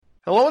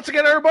Hello once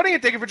again, everybody,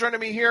 and thank you for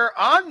joining me here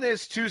on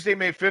this Tuesday,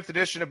 May 5th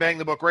edition of Bang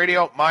the Book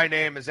Radio. My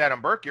name is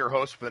Adam Burke, your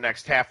host for the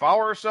next half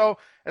hour or so,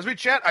 as we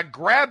chat a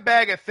grab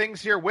bag of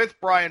things here with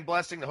Brian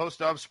Blessing, the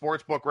host of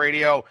Sportsbook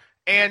Radio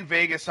and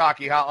Vegas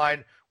Hockey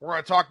Hotline. We're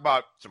going to talk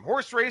about some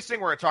horse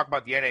racing. We're going to talk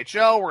about the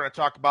NHL. We're going to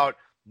talk about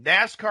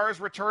NASCAR's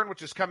return,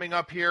 which is coming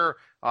up here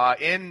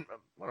in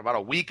about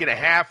a week and a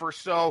half or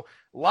so.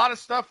 A lot of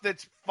stuff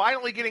that's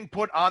finally getting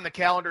put on the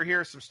calendar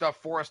here, some stuff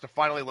for us to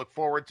finally look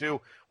forward to.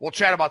 We'll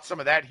chat about some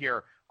of that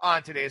here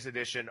on today's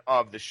edition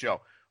of the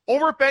show.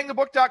 Over at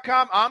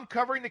BangTheBook.com, I'm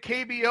covering the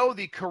KBO,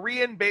 the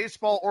Korean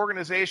Baseball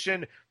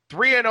Organization,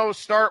 3-0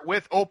 start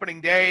with opening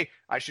day.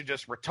 I should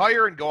just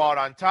retire and go out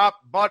on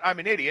top, but I'm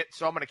an idiot,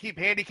 so I'm going to keep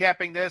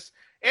handicapping this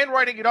and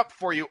writing it up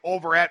for you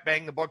over at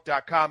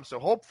BangTheBook.com, so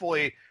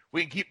hopefully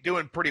we can keep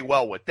doing pretty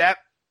well with that.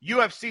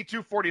 UFC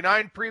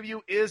 249 preview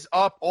is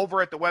up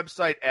over at the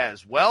website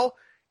as well.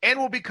 And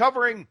we'll be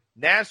covering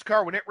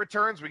NASCAR when it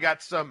returns. We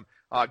got some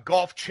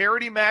golf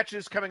charity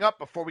matches coming up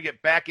before we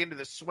get back into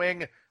the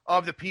swing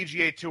of the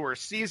PGA Tour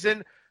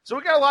season. So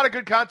we got a lot of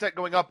good content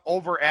going up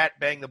over at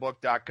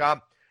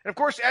BangTheBook.com. And, of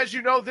course, as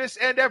you know, this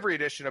and every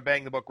edition of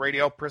Bang the Book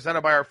Radio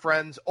presented by our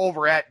friends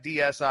over at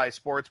DSI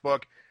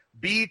Sportsbook.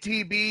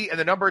 BTB and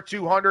the number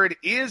 200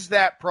 is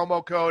that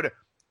promo code.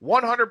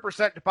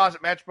 100%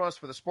 deposit match bonus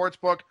for the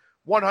Sportsbook.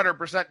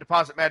 100%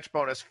 deposit match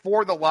bonus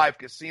for the live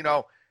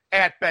casino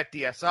at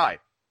BetDSI.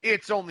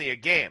 It's only a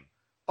game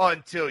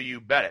until you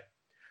bet it.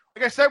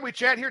 Like I said, we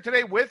chat here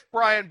today with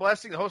Brian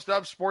Blessing, the host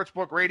of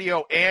Sportsbook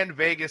Radio and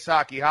Vegas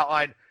Hockey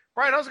Hotline.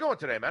 Brian, how's it going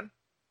today, man?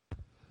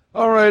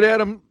 All right,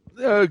 Adam.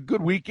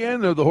 Good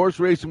weekend. The horse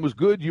racing was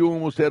good. You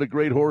almost had a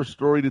great horse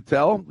story to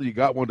tell. You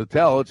got one to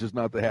tell. It's just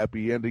not the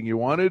happy ending you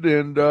wanted.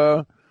 And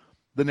the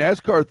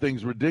NASCAR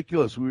thing's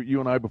ridiculous. You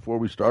and I, before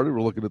we started,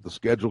 were looking at the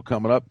schedule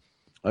coming up.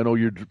 I know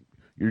you're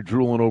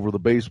drooling over the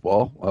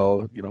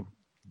baseball.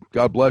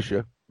 God bless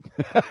you.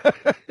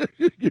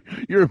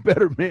 You're a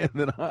better man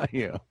than I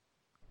am.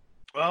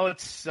 Well,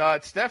 it's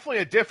definitely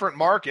a different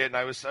market, and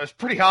I was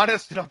pretty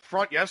honest and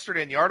upfront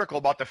yesterday in the article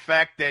about the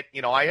fact that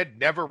I had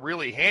never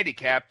really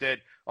handicapped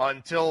it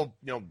until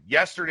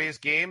yesterday's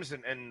games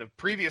and the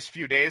previous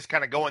few days,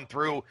 kind of going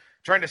through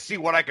trying to see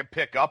what I could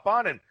pick up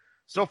on, and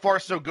so far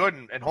so good,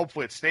 and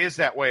hopefully it stays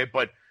that way.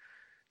 But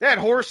that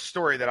horse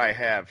story that I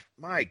have,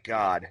 my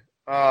God.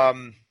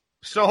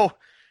 So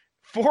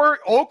for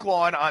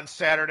Oaklawn on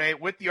Saturday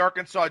with the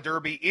Arkansas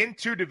Derby in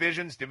two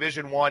divisions,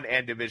 Division I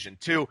and Division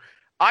II,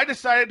 I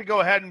decided to go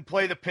ahead and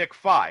play the pick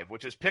 5,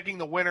 which is picking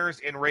the winners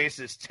in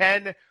races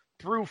 10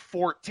 through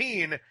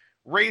 14.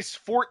 Race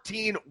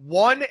 14,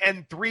 1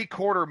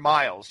 3/4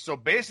 miles. So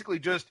basically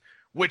just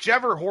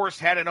whichever horse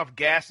had enough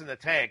gas in the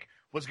tank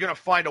was going to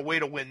find a way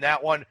to win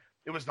that one.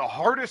 It was the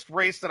hardest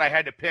race that I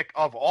had to pick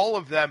of all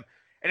of them.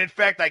 And in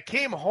fact, I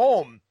came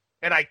home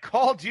and I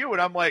called you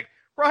and I'm like,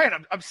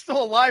 Brian, I'm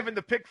still alive in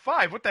the pick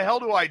 5. What the hell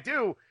do I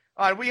do?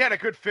 We had a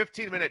good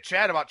 15-minute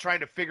chat about trying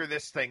to figure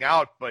this thing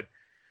out, but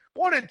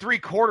 1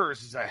 3/4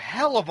 is a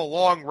hell of a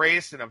long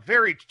race and a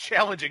very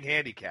challenging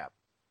handicap.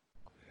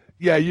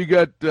 Yeah, you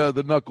got the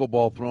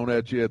knuckleball thrown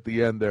at you at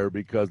the end there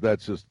because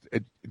that's just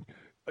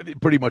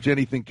pretty much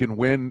anything can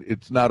win.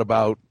 It's not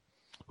about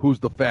who's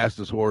the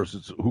fastest horse.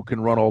 It's who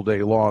can run all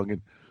day long.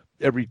 And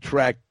every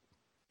track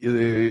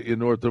in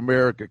North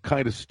America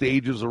kind of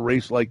stages a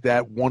race like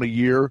that, one a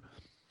year,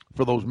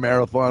 for those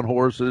marathon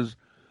horses.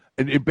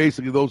 And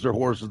basically those are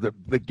horses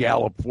that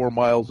gallop 4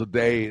 miles a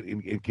day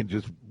and can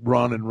just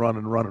run and run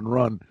and run and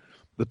run.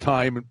 The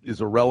time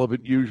is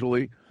irrelevant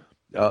usually.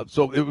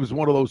 So it was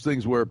one of those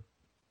things where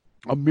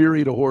a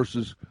myriad of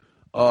horses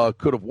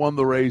could have won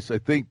the race. I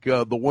think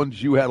the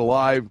ones you had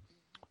alive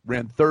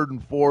ran 3rd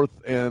and 4th,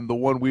 and the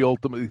one we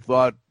ultimately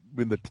thought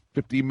in the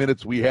 15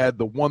 minutes we had,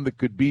 the one that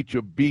could beat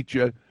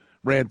you,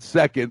 ran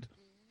 2nd.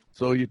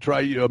 So you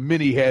try a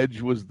mini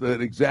hedge was the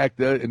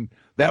exacta, and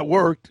that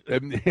worked.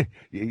 And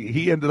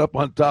he ended up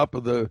on top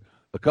of a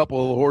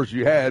couple of the horses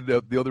you had.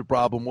 The other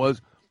problem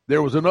was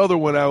there was another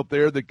one out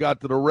there that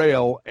got to the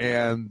rail,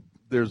 and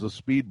there's a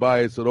speed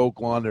bias at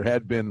Oaklawn. There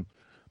had been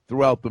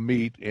throughout the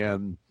meet,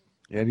 and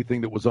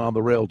anything that was on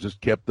the rail just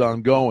kept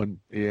on going.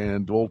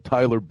 And old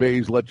Tyler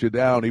Bays let you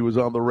down. He was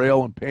on the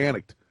rail and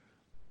panicked.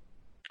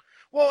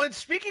 Well, and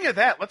speaking of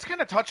that, let's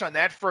kind of touch on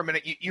that for a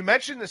minute. You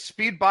mentioned the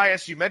speed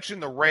bias, you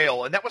mentioned the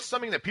rail, and that was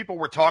something that people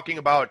were talking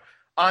about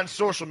on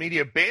social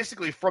media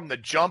basically from the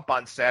jump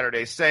on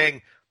Saturday,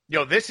 saying,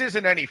 this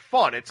isn't any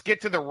fun. It's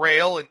get to the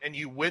rail and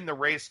you win the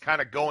race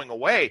kind of going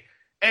away.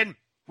 And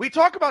we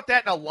talk about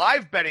that in a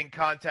live betting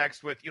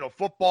context with,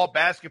 football,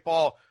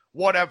 basketball,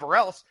 whatever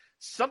else.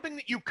 Something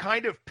that you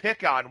kind of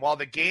pick on while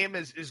the game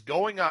is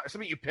going on,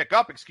 something you pick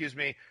up,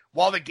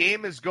 while the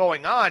game is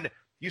going on.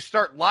 You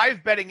start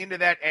live betting into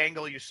that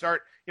angle. You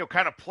start,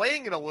 kind of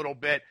playing it a little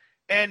bit.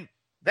 And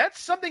that's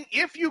something,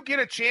 if you get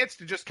a chance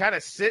to just kind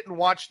of sit and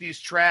watch these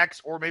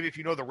tracks, or maybe if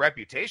you know the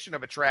reputation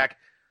of a track,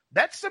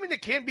 that's something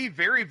that can be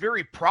very,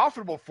 very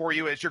profitable for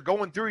you as you're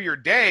going through your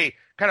day,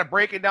 kind of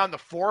breaking down the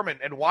form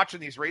and watching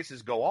these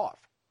races go off.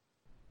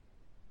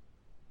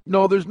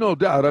 No, there's no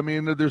doubt. I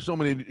mean, there's so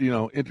many,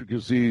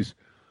 intricacies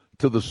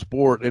to the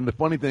sport. And the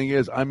funny thing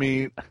is, I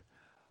mean,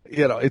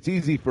 it's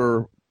easy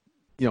for,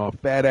 a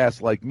fat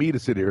ass like me to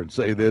sit here and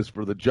say this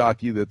for the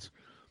jockey that's,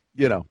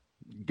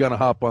 going to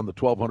hop on the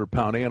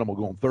 1,200-pound animal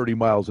going 30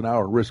 miles an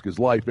hour and risk his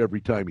life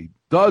every time he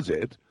does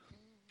it.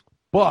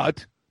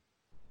 But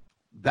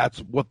that's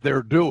what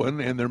they're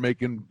doing, and they're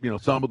making,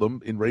 some of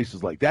them in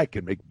races like that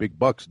can make big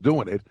bucks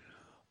doing it.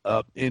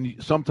 And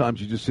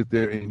sometimes you just sit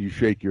there and you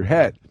shake your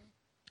head.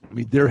 I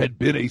mean, there had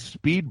been a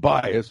speed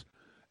bias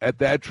at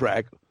that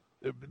track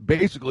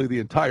basically the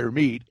entire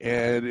meet,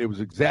 and it was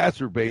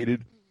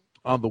exacerbated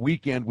on the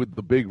weekend with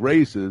the big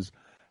races.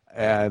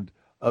 And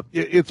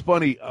it's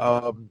funny,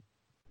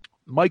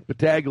 Mike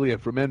Battaglia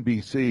from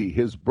NBC,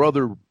 his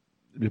brother,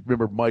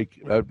 remember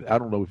Mike, I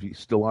don't know if he's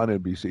still on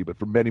NBC, but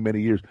for many,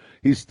 many years,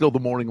 he's still the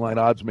morning line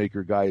odds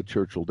maker guy at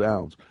Churchill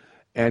Downs.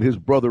 And his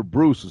brother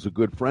Bruce is a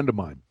good friend of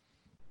mine.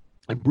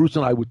 And Bruce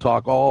and I would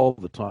talk all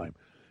the time.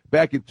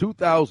 Back in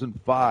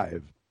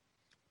 2005,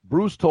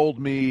 Bruce told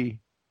me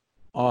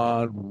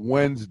on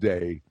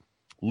Wednesday,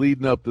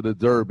 leading up to the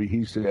Derby,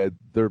 he said,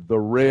 the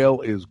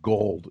rail is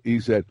gold. He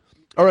said,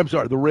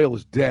 the rail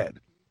is dead.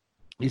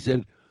 He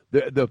said,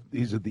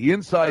 the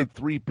inside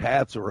three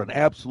paths are an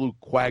absolute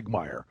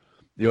quagmire.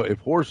 If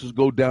horses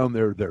go down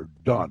there, they're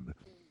done.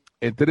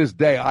 And to this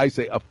day, I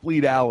say a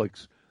Fleet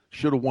Alex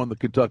should have won the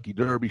Kentucky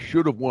Derby,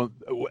 should have won.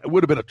 It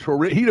would have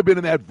been he'd have been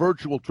in that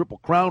virtual Triple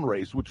Crown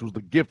race, which was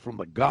the gift from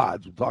the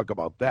gods. We'll talk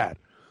about that.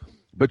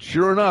 But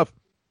sure enough,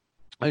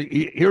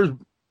 here's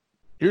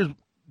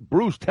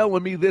Bruce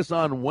telling me this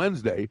on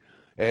Wednesday,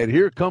 and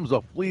here comes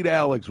a Fleet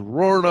Alex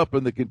roaring up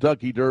in the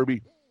Kentucky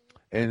Derby.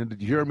 And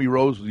Jeremy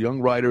Rose was a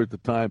young rider at the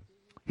time.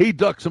 He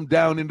ducks him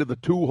down into the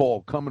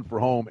two-hole coming for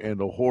home, and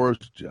the horse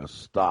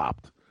just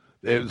stopped.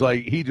 It was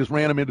like he just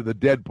ran him into the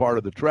dead part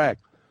of the track.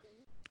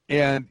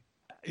 And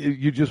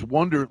you just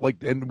wonder,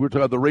 and we're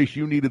talking about the race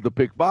you needed to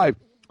pick 5.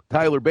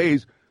 Tyler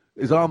Bays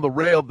is on the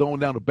rail going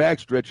down the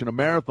backstretch in a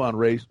marathon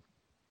race,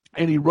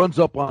 and he runs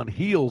up on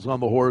heels on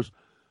the horse.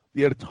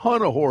 He had a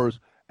ton of horse,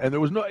 and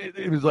there was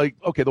it was like,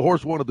 okay, the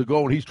horse wanted to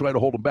go, and he's trying to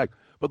hold him back.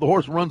 But the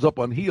horse runs up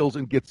on heels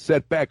and gets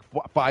set back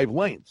 5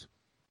 lanes.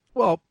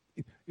 Well,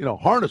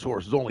 harness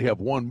horses only have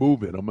one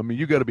move in them. I mean,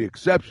 you got to be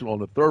exceptional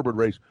in a thoroughbred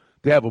race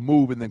to have a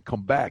move and then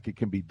come back. It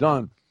can be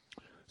done.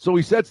 So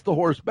he sets the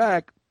horse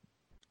back,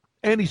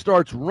 and he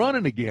starts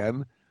running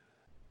again,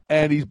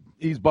 and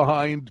he's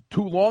behind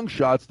 2 long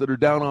shots that are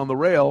down on the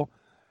rail,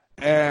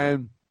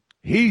 and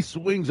he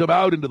swings him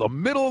out into the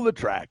middle of the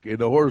track, and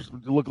the horse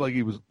looked like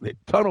he was a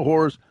ton of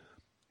horse,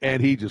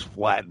 and he just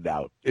flattened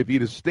out. If he'd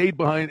have stayed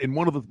behind, and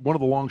one of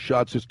the long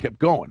shots just kept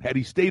going. Had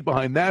he stayed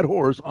behind that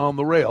horse on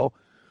the rail,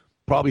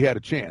 probably had a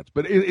chance.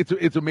 But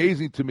it's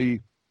amazing to me,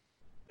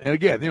 and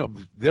again,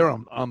 they're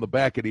on the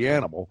back of the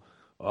animal,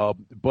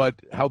 but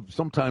how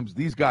sometimes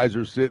these guys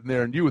are sitting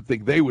there, and you would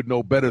think they would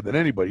know better than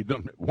anybody.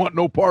 Don't want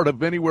no part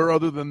of anywhere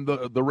other than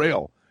the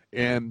rail.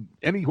 And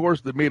any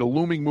horse that made a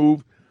looming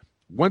move,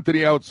 went to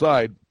the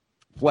outside,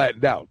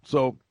 flattened out.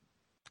 So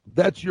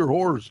that's your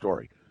horror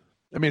story.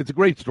 I mean, it's a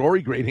great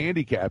story, great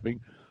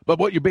handicapping, but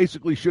what you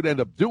basically should end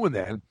up doing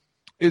then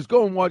is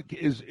go and watch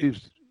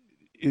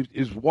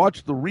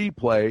watch the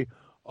replay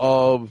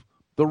of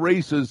the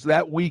races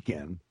that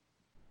weekend,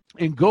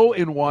 and go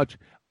and watch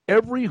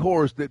every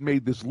horse that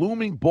made this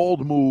looming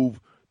bold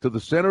move to the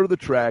center of the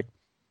track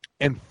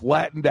and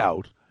flattened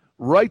out.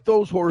 Write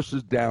those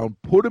horses down,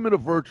 put them in a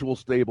virtual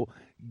stable,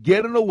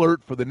 get an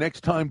alert for the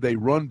next time they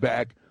run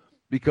back,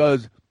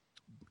 because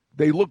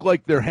they look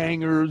like they're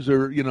hangers,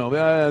 or,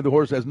 the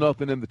horse has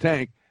nothing in the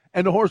tank,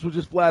 and the horse was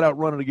just flat out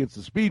running against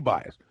the speed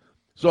bias.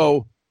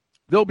 So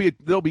there'll be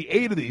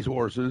 8 of these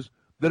horses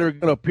that are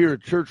going to appear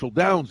at Churchill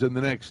Downs in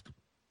the next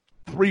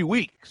 3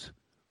 weeks.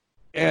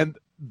 And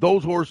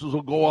those horses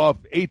will go off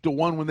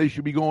 8-1 when they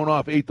should be going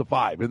off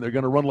 8-5, and they're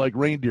going to run like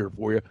reindeer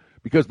for you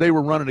because they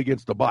were running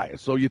against the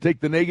bias. So you take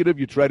the negative,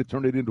 you try to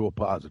turn it into a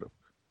positive.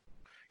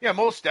 Yeah,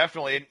 most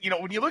definitely. And,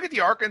 when you look at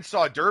the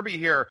Arkansas Derby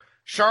here,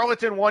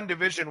 Charlatan won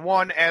Division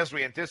 1 as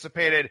we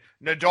anticipated.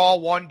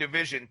 Nadal won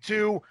Division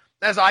 2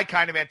 as I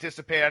kind of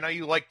anticipated. I know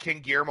you like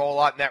King Guillermo a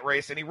lot in that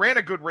race, and he ran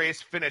a good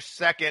race, finished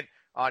second.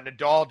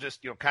 Nadal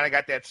just, kind of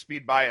got that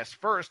speed bias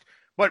first.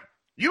 But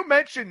you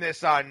mentioned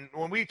this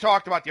when we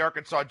talked about the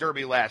Arkansas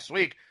Derby last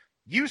week.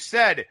 You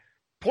said,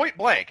 point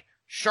blank,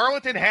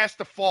 Charlatan has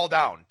to fall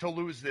down to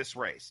lose this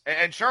race.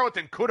 And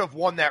Charlatan could have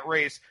won that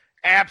race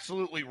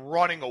absolutely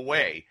running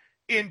away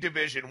in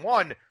Division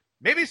 1.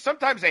 Maybe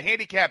sometimes a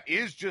handicap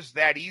is just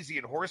that easy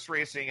in horse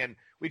racing, and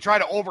we try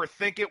to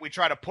overthink it. We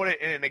try to put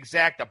it in an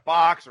exacta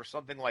box or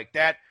something like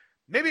that.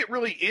 Maybe it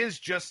really is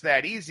just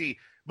that easy.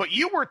 But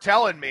you were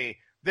telling me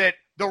that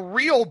the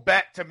real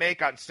bet to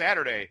make on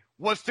Saturday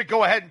was to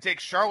go ahead and take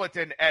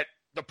Charlatan at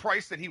the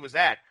price that he was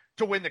at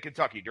to win the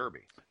Kentucky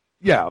Derby.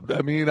 Yeah,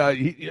 I mean,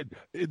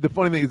 the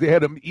funny thing is they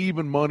had him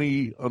even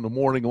money on the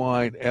morning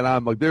line, and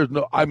I'm like,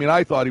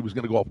 I thought he was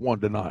going to go off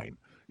 1-9.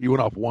 He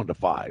went off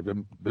 1-5,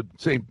 and the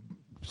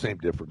same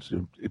difference.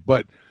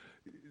 But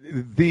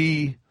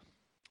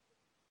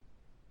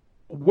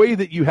way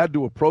that you had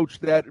to approach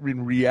that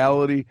in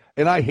reality,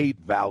 and I hate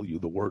value,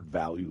 the word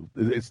value.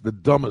 It's the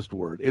dumbest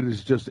word.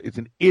 It's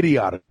an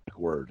idiotic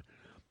word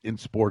in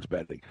sports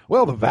betting.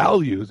 Well, the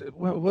values,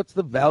 what's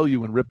the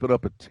value in ripping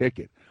up a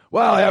ticket?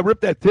 Well, I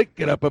ripped that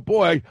ticket up, but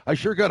boy, I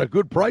sure got a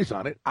good price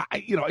on it.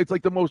 It's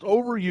like the most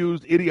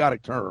overused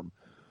idiotic term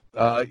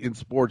in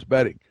sports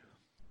betting.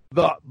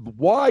 The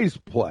wise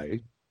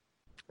play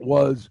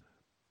was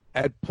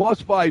at plus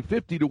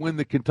 550 to win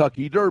the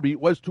Kentucky Derby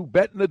was to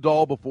bet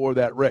Nadal before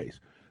that race.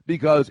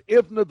 Because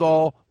if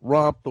Nadal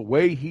romped the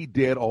way he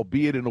did,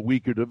 albeit in a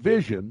weaker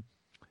division,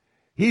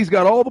 he's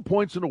got all the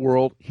points in the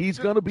world. He's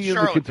going to be in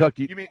the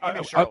Kentucky. You mean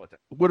Charlatan.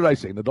 What did I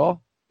say,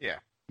 Nadal? Yeah.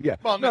 Yeah.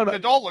 Well,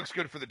 Nadal looks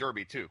good for the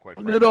Derby, too, quite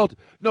frankly.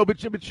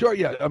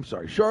 I'm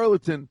sorry.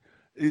 Charlatan,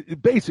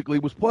 it basically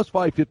was plus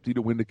 550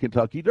 to win the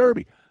Kentucky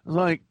Derby. I was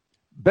like,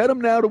 bet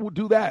him now to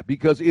do that,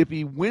 because if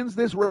he wins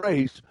this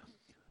race,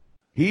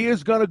 he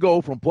is going to go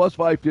from plus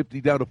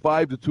 550 down to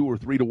 5-2 or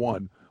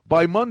 3-1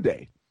 by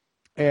Monday.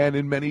 And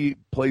in many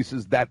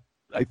places, that,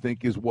 I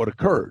think, is what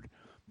occurred.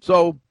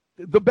 So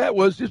the bet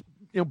was just,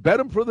 bet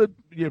him for if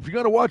you're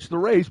going to watch the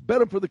race,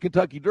 bet him for the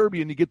Kentucky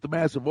Derby, and you get the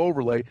massive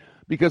overlay,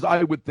 because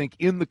I would think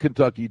in the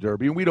Kentucky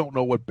Derby, and we don't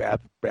know what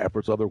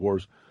Baffert's other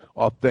horse,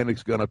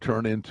 Authentic's, going to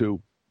turn into,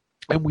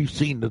 and we've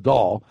seen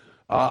Nadal.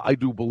 I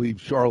do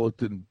believe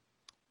Charlatan,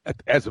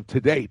 as of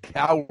today,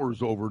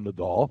 towers over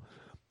Nadal.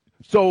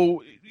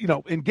 So,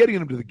 and getting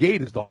him to the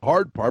gate is the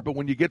hard part, but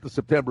when you get to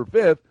September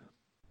 5th,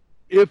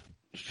 if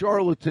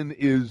Charlatan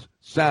is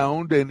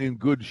sound and in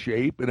good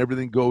shape and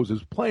everything goes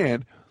as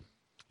planned,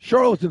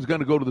 Charlatan's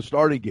going to go to the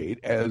starting gate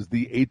as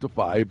the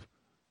 8-5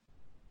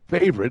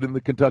 favorite in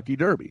the Kentucky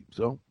Derby.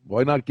 So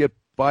why not get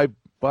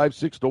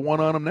 5-6-1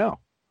 on him now?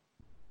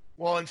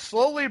 Well, and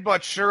slowly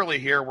but surely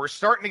here, we're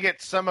starting to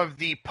get some of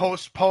the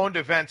postponed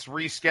events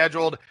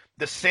rescheduled.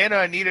 The Santa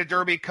Anita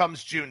Derby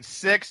comes June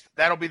 6th.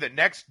 That'll be the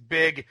next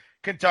big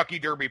Kentucky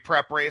Derby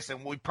prep race,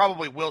 and we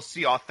probably will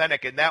see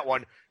Authentic in that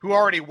one, who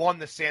already won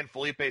the San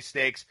Felipe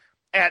Stakes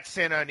at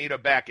Santa Anita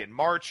back in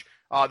March.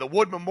 The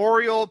Wood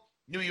Memorial,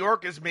 New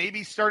York is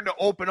maybe starting to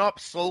open up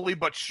slowly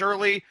but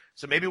surely,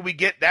 so maybe we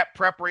get that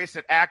prep race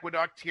at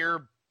Aqueduct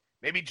here,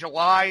 maybe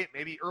July,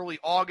 maybe early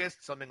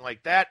August, something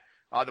like that.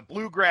 The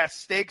Bluegrass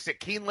Stakes at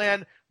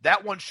Keeneland,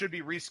 that one should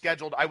be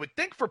rescheduled, I would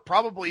think, for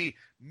probably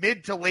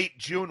mid to late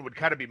June would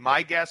kind of be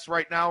my guess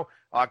right now.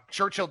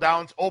 Churchill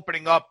Downs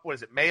opening up,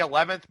 May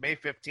 11th, May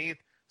 15th,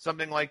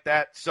 something like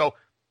that. So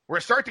we're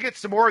going to start to get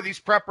some more of these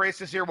prep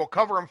races here. We'll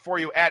cover them for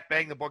you at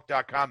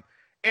bangthebook.com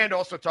and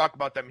also talk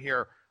about them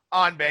here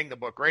on Bang the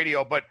Book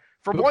Radio. But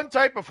from one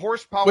type of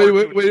horsepower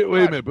wait a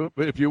minute.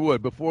 But if you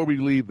would, before we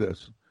leave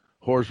this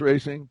horse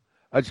racing,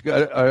 I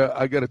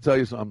got to tell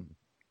you something.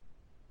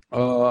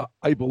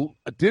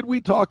 Did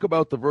we talk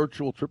about the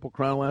virtual Triple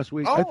Crown last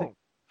week? Oh, I think.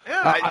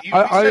 Yeah,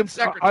 I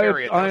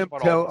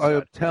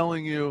am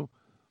telling you,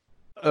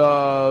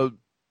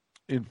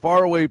 in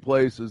faraway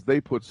places,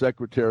 they put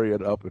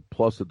Secretariat up at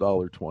plus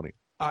 $1.20.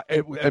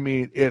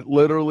 It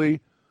literally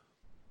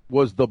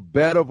was the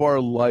bet of our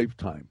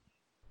lifetime.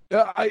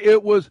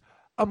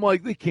 I'm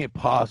like, they can't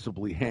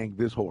possibly hang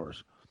this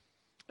horse.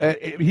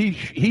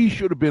 He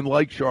should have been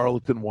like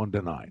Charlatan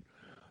 1-9.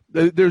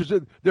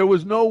 There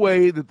was no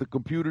way that the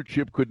computer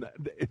chip could.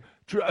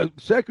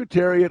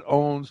 Secretariat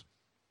owns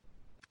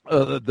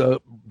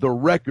the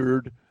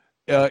record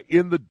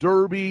in the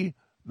Derby,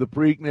 the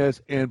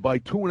Preakness, and by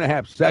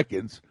 2.5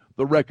 seconds,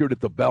 the record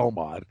at the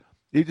Belmont.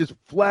 He just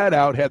flat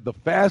out had the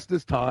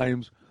fastest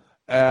times,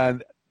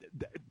 and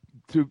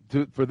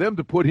for them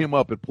to put him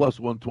up at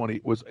plus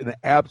 120 was an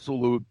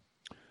absolute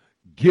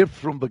gift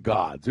from the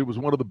gods. It was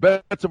one of the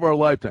bets of our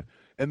lifetime,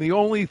 and the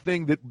only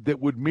thing that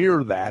would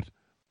mirror that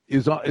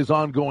is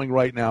ongoing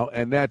right now,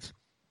 and that's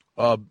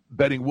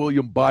betting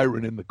William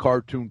Byron in the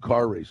cartoon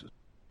car races.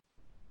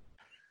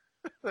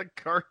 The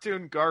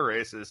cartoon car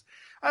races.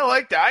 I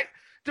like that.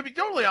 To be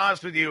totally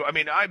honest with you,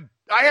 I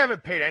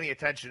haven't paid any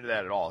attention to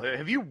that at all.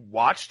 Have you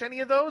watched any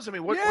of those?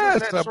 What is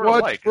that sort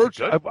of like?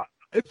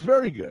 It's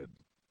very good,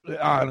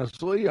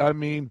 honestly.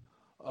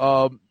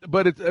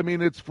 But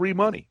it's free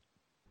money.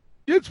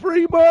 It's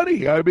free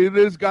money.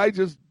 This guy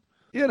just,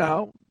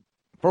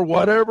 for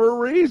whatever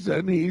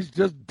reason, he's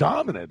just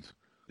dominant.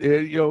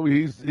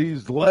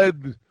 He's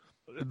led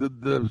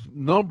the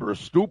number is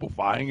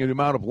stupefying, the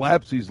amount of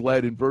laps he's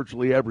led in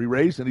virtually every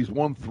race, and he's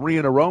won 3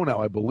 in a row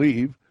now, I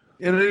believe.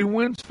 And he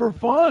wins for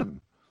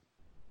fun,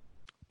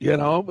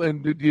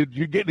 and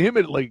you're getting him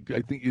at,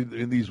 I think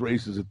in these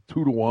races at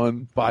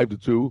 2-1,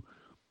 5-2.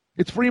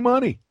 It's free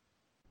money.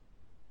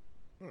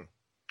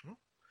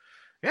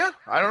 Yeah,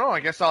 I don't know. I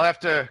guess I'll have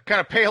to kind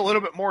of pay a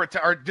little bit more.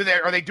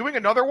 Are they doing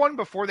another one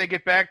before they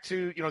get back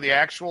to the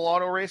actual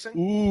auto racing?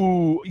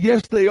 Ooh,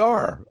 yes, they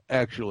are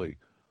actually.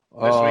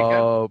 This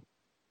weekend.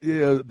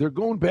 Yeah, they're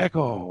going back.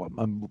 Oh,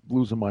 I'm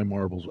losing my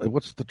marbles.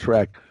 What's the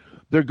track?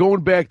 They're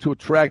going back to a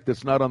track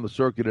that's not on the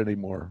circuit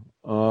anymore.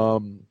 It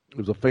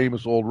was a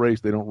famous old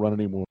race they don't run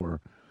anymore.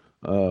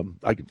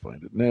 I can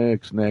find it.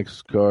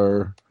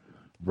 NASCAR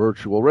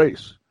virtual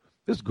race.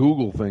 This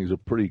Google thing is a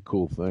pretty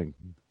cool thing.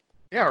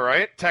 Yeah,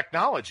 right.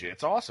 Technology.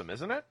 It's awesome,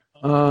 isn't it?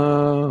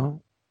 Well,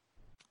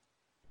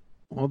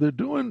 they're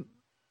doing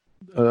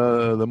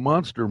the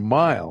Monster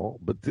Mile,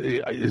 but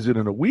is it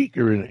in a week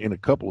or in a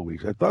couple of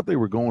weeks? I thought they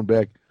were going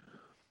back.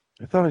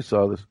 I thought I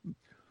saw this.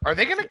 Are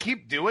they going to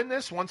keep doing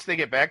this once they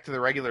get back to the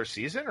regular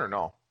season or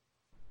no?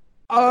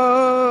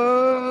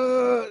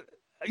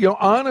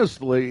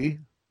 Honestly,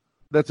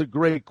 that's a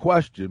great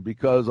question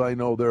because I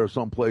know there are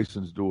some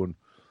places doing,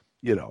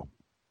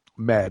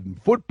 Madden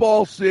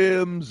football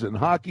sims and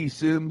hockey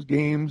sims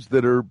games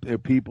that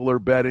people are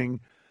betting.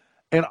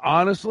 And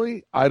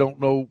honestly, I don't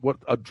know what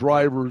a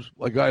guy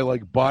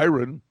like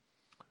Byron,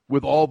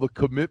 with all the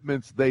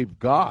commitments they've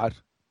got,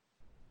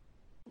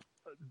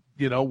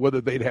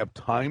 whether they'd have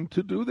time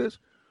to do this.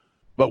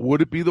 But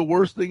would it be the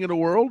worst thing in the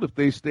world if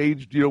they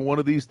staged, one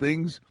of these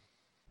things,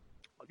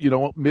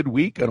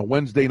 midweek on a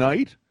Wednesday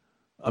night?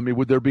 I mean,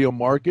 would there be a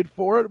market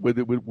for it?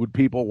 Would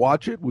people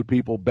watch it? Would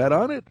people bet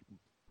on it?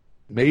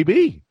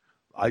 Maybe.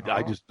 I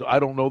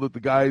don't know that the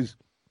guys,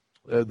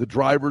 the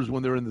drivers,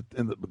 when they're in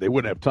the they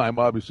wouldn't have time.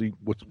 Obviously,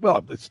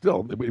 it's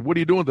still. What are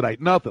you doing tonight?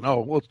 Nothing.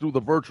 Oh, let's do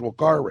the virtual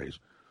car race.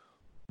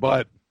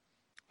 But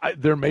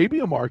there may be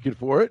a market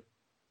for it.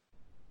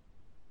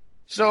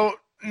 So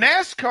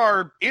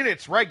NASCAR, in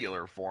its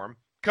regular form,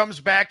 comes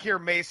back here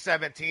May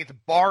 17th,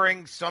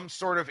 barring some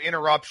sort of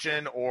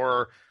interruption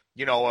or,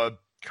 a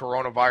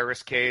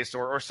coronavirus case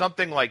or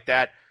something like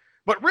that.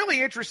 But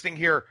really interesting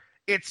here,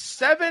 it's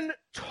 7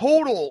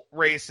 total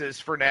races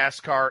for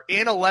NASCAR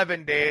in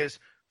 11 days,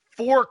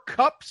 4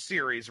 Cup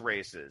Series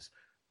races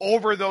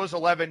over those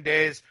 11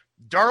 days.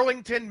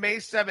 Darlington, May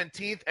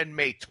 17th and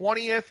May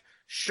 20th.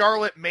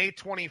 Charlotte, May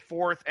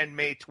 24th and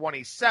May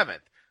 27th.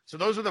 So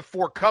those are the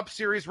 4 Cup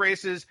Series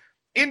races.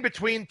 In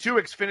between, 2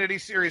 Xfinity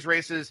Series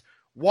races,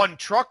 1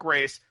 truck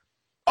race.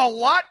 A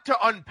lot to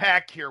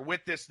unpack here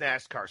with this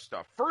NASCAR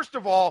stuff. First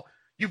of all,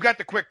 you've got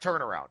the quick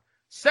turnaround.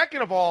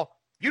 Second of all,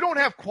 you don't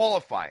have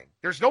qualifying.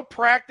 There's no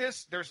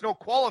practice. There's no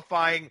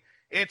qualifying.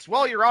 It's,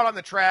 you're out on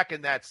the track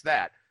and that's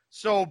that.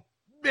 So,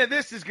 man,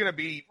 this is going to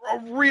be a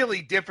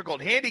really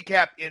difficult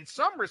handicap in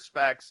some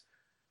respects.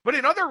 But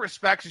in other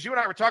respects, as you and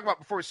I were talking about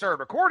before we started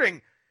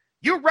recording,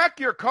 you wreck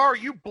your car,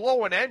 you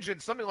blow an engine,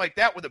 something like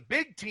that with a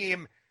big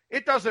team,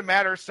 it doesn't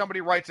matter.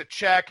 Somebody writes a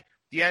check,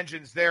 the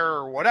engine's there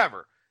or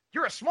whatever.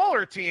 You're a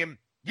smaller team,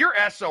 you're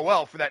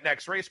SOL for that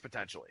next race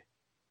potentially.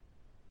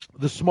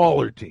 The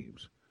smaller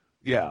teams.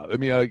 Yeah, I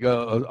mean,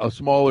 a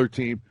smaller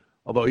team,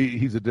 although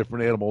he's a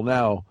different animal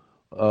now.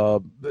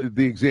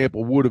 The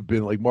example would have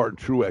been like Martin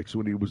Truex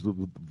when he was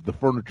the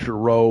Furniture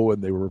Row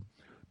and they were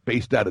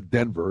based out of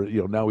Denver.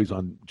 Now he's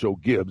on Joe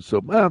Gibbs, so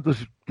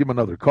just give him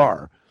another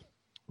car.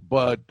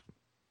 But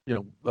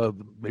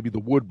maybe the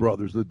Wood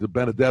brothers, the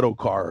Benedetto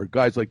car,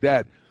 guys like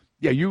that.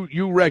 Yeah,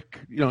 you wreck.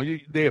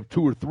 They have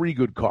 2 or 3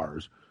 good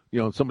cars.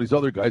 Some of these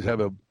other guys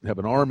have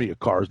an army of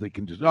cars. They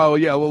can just,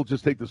 we'll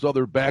just take this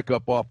other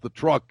backup off the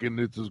truck, and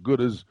it's as good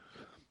as,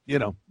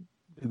 the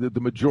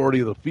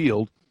majority of the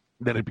field.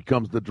 Then it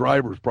becomes the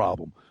driver's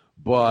problem.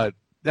 But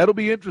that'll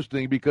be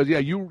interesting because,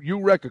 you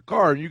wreck a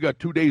car and you got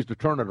 2 days to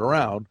turn it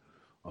around.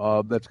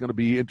 That's going to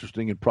be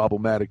interesting and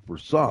problematic for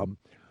some.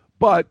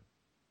 But,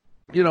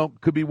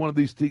 could be one of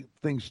these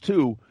things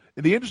too.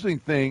 And the interesting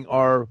thing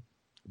are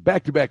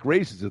back-to-back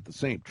races at the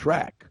same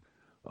track.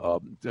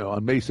 On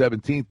May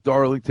 17th,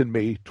 Darlington,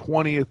 May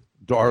 20th,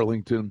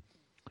 Darlington.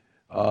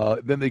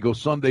 Then they go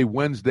Sunday,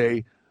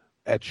 Wednesday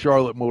at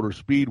Charlotte Motor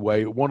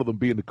Speedway, one of them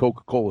being the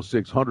Coca-Cola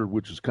 600,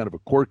 which is kind of a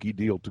quirky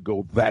deal to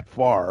go that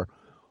far.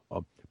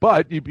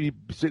 But you'd be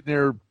sitting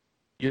there,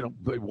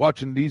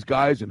 watching these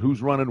guys and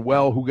who's running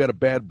well, who got a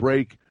bad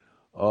break,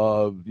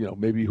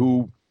 maybe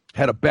who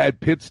had a bad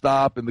pit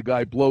stop and the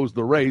guy blows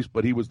the race,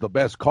 but he was the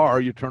best car.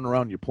 You turn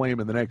around and you play him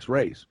in the next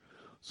race.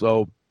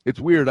 So it's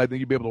weird. I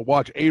think you'd be able to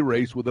watch a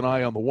race with an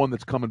eye on the one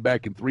that's coming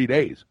back in 3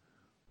 days.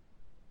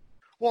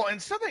 Well,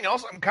 and something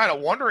else I'm kind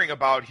of wondering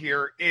about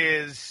here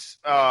is,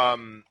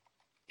 and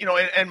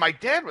my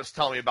dad was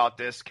telling me about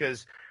this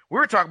because we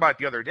were talking about it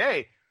the other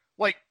day,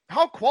 like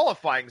how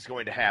qualifying is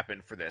going to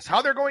happen for this,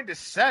 how they're going to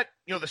set,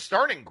 the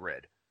starting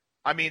grid.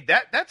 I mean,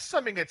 that's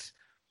something that's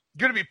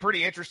going to be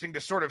pretty interesting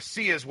to sort of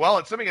see as well.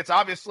 It's something that's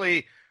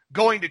obviously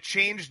going to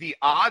change the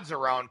odds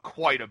around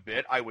quite a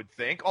bit, I would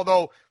think.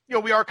 Although,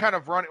 we are kind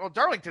of running. Well,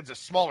 Darlington's a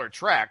smaller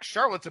track.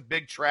 Charlotte's a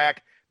big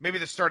track. Maybe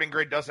the starting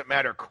grid doesn't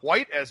matter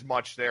quite as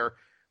much there.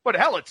 But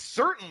hell, it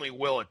certainly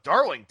will at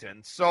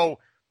Darlington. So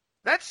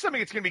that's something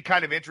that's going to be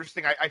kind of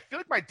interesting. I feel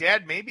like my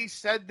dad maybe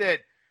said that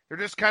they're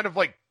just kind of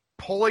like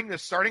pulling the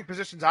starting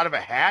positions out of a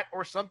hat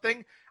or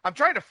something. I'm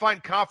trying to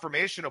find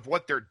confirmation of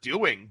what they're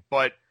doing,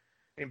 but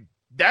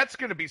that's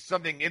going to be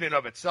something in and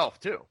of itself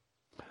too.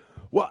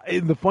 Well,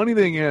 and the funny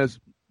thing is,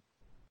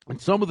 and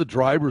some of the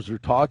drivers are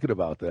talking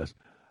about this,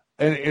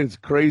 and it's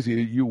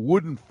crazy. You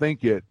wouldn't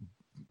think it,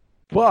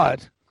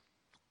 but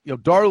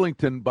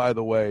Darlington, by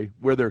the way,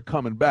 where they're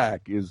coming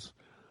back is,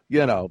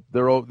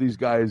 they're these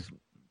guys.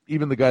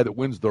 Even the guy that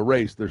wins the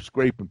race, they're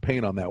scraping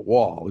paint on that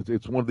wall.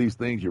 It's one of these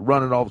things. You're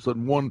running, all of a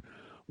sudden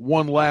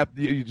one lap,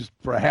 you just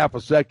for a half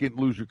a second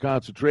lose your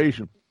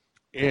concentration.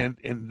 and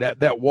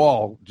that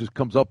wall just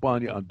comes up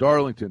on you on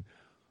Darlington.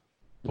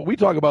 But we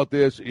talk about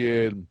this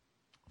in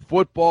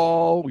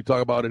football, we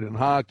talk about it in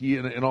hockey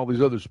and all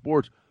these other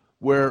sports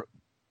where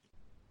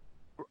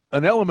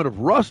an element of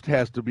rust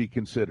has to be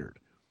considered.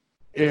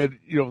 And,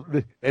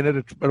 and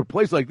at a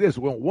place like this,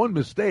 well, one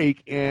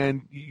mistake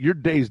and your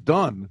day's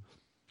done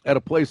at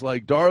a place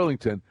like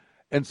Darlington.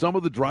 And some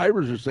of the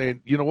drivers are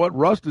saying, you know what,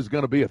 rust is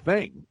going to be a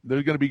thing.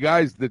 There's going to be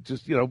guys that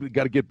just,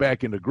 got to get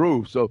back into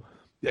groove. So,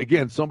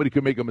 again, somebody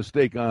could make a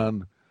mistake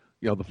on,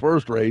 the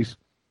first race,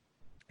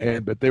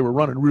 but they were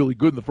running really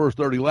good in the first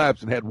 30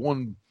 laps and had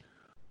one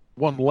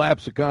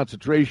lapse of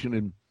concentration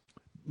and,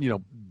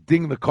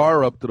 ding the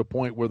car up to the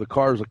point where the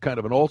car is a kind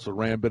of an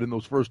also-ran. But in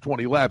those first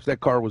 20 laps,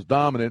 that car was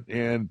dominant,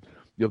 and,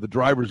 the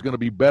driver's going to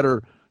be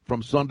better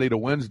from Sunday to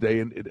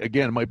Wednesday. And,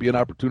 again, it might be an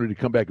opportunity to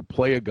come back and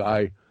play a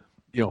guy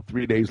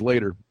 3 days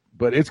later.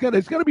 But it's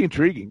gonna be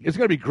intriguing. It's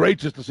gonna be great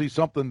just to see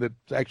something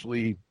that's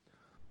actually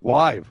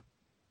live.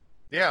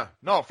 Yeah,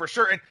 no, for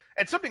sure.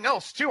 And something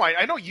else too.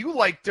 I know you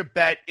like to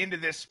bet into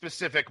this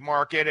specific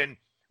market, and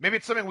maybe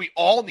it's something we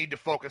all need to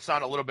focus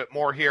on a little bit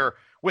more here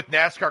with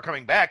NASCAR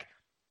coming back.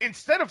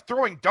 Instead of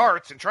throwing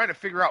darts and trying to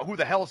figure out who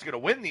the hell is going to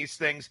win these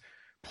things,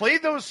 play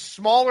those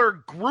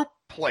smaller group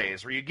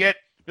plays where you get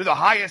the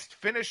highest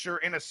finisher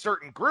in a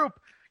certain group.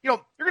 You're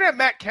going to have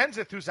Matt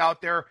Kenseth, who's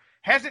out there,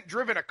 hasn't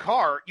driven a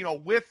car,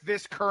 with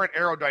this current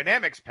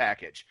aerodynamics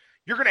package.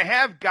 You're going to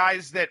have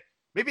guys that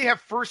maybe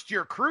have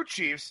first-year crew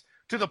chiefs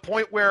to the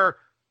point where,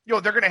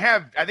 they're going to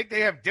have, I think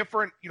they have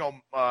different,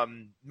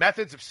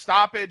 methods of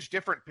stoppage,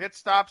 different pit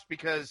stops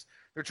because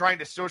they're trying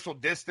to social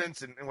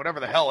distance and whatever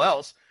the hell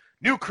else.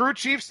 New crew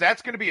chiefs,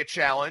 that's going to be a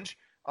challenge.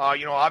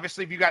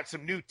 Obviously, if you got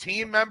some new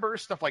team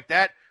members, stuff like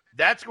that,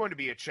 that's going to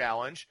be a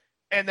challenge.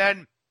 And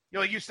then,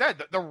 like you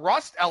said, the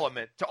rust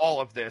element to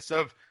all of this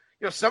of,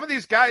 some of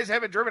these guys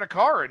haven't driven a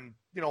car in,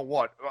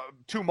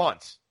 2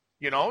 months,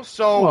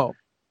 So,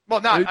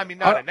 not a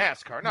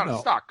NASCAR, not a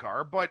stock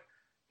car, but,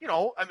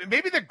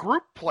 maybe the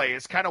group play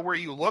is kind of where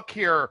you look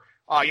here,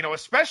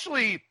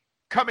 especially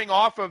coming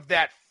off of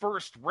that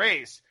first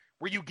race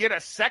where you get a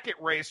second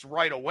race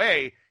right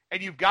away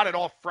and you've got it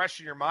all fresh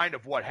in your mind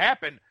of what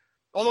happened,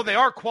 although they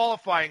are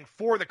qualifying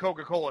for the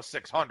Coca-Cola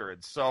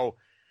 600. So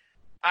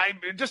I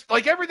just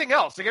like everything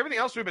else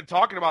we've been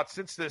talking about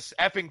since this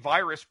effing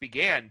virus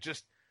began,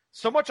 just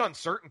so much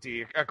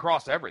uncertainty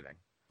across everything.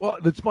 Well,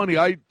 it's funny.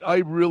 I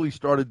really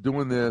started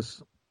doing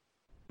this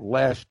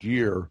last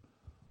year.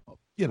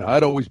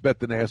 I'd always bet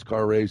the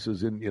NASCAR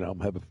races and,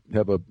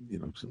 have a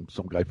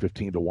some guy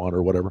 15-1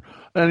 or whatever,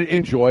 and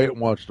enjoy it and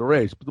watch the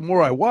race. But the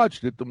more I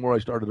watched it, the more I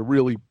started to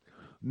really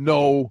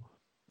know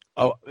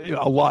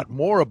a lot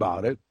more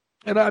about it.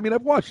 And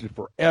I've watched it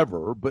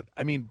forever, but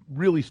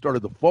really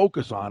started to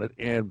focus on it,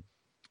 and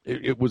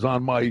it was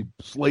on my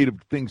slate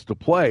of things to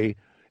play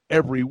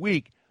every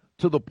week,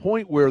 to the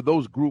point where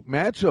those group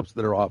matchups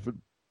that are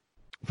often,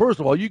 first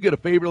of all, you get a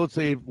favorite, let's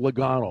say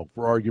Logano,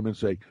 for argument's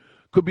sake,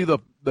 could be the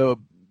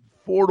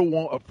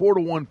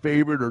 4-1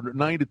 favorite or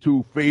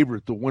 9-2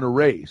 favorite to win a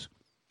race.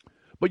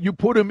 But you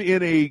put him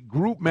in a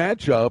group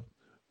matchup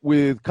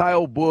with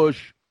Kyle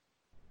Busch,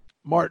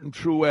 Martin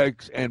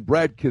Truex, and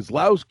Brad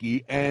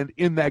Keselowski, and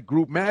in that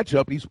group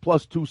matchup, he's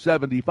plus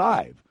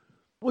 275.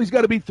 Well, he's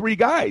got to beat 3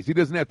 guys. He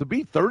doesn't have to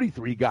beat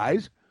 33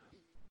 guys.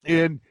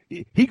 And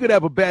he could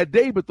have a bad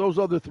day, but those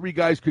other 3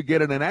 guys could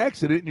get in an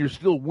accident, and you're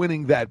still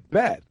winning that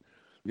bet.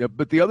 Yeah,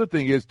 but the other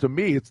thing is, to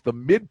me, it's the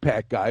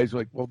mid-pack guys.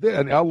 Like, well,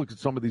 then I'll look at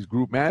some of these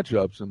group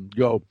matchups and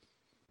go,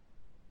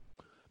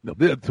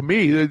 to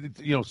me,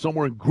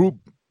 somewhere in Group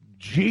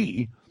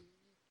G,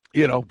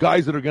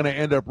 guys that are going to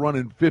end up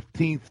running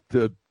 15th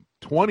to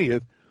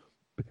 20th.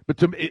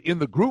 But in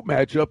the group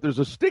matchup, there's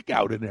a stick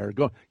out in there.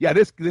 Go, yeah,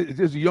 this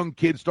is a young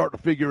kid starting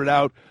to figure it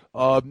out.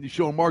 You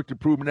show marked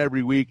improvement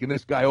every week, and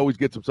this guy always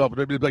gets himself.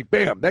 It's like,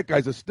 bam, that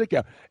guy's a stick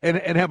out,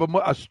 and have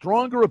a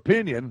stronger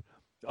opinion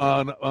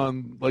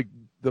on like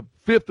the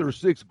 5th or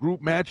 6th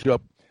group matchup,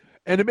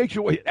 and it makes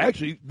you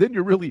actually. Then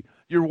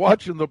you're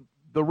watching the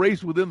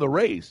race within the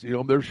race.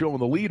 They're showing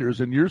the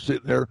leaders, and you're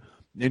sitting there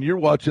and you're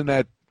watching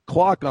that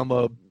clock on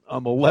the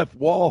left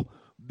wall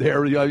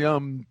there.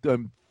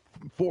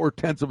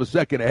 0.4 of a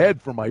second ahead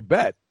for my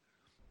bet.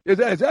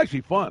 It's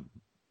actually fun.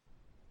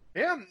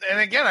 Yeah, and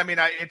again,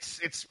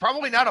 it's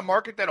probably not a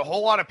market that a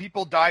whole lot of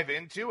people dive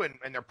into, and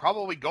they're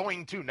probably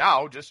going to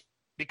now just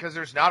because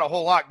there's not a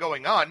whole lot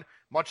going on.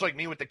 Much like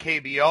me with the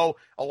KBO,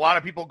 a lot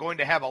of people going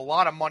to have a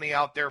lot of money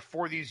out there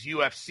for these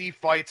UFC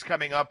fights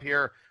coming up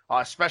here,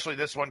 especially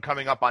this one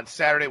coming up on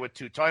Saturday with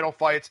 2 title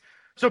fights.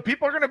 So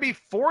people are going to be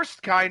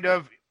forced kind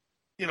of,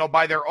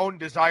 by their own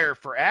desire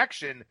for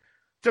action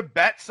to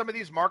bet some of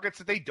these markets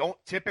that they don't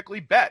typically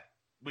bet.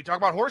 We talk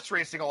about horse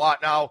racing a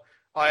lot now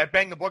at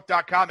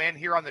BangTheBook.com and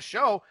here on the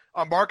show,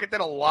 a market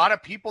that a lot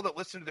of people that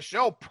listen to the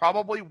show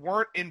probably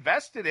weren't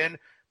invested in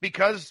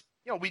because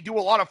we do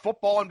a lot of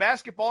football and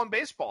basketball and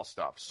baseball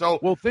stuff. So,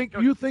 well, think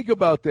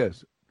about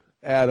this,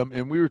 Adam,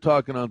 and we were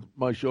talking on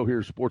my show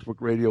here, Sportsbook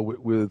Radio,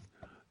 with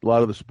a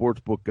lot of the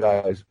sportsbook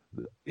guys,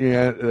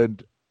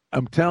 and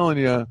I'm telling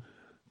you,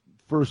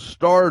 for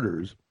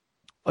starters,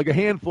 like a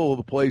handful of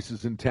the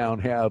places in town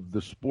have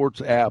the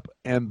sports app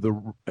and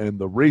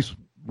the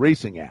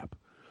racing app,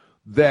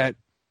 that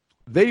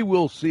they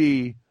will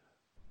see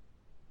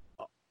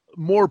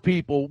more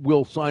people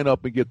will sign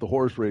up and get the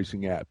horse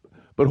racing app.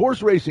 But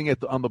horse racing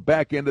on the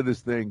back end of this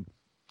thing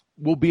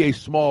will be a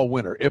small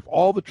winner. If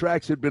all the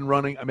tracks had been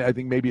running, I mean, I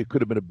think maybe it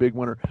could have been a big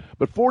winner,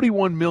 but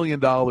 $41 million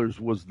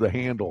was the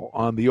handle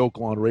on the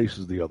Oaklawn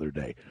races the other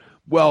day.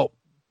 Well,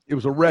 it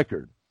was a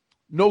record.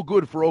 No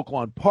good for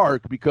Oaklawn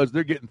Park because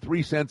they're getting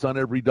 3 cents on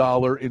every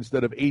dollar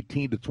instead of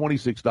 $18 to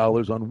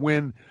 $26 on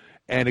win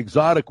and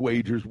exotic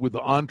wagers with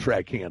the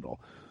on-track handle.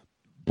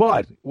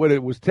 But what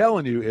it was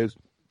telling you is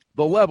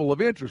the level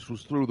of interest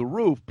was through the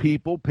roof.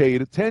 People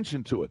paid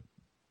attention to it.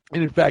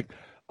 And in fact,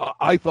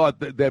 I thought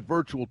that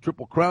virtual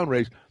Triple Crown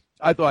race,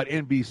 I thought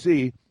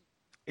NBC,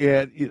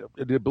 and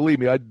believe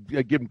me, I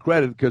give them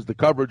credit because the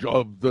coverage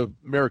of the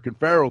American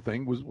Pharoah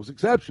thing was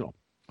exceptional.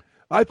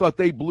 I thought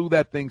they blew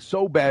that thing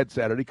so bad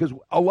Saturday because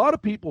a lot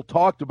of people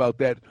talked about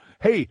that.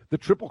 Hey, the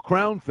Triple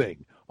Crown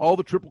thing, all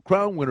the Triple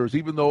Crown winners,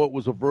 even though it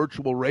was a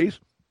virtual race,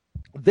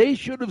 they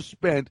should have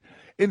spent,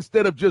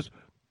 instead of just,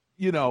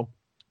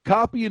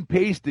 copy and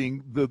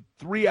pasting the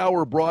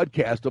 3-hour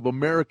broadcast of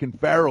American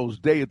Pharoah's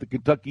Day at the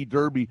Kentucky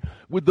Derby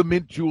with the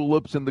mint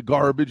juleps and the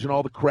garbage and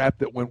all the crap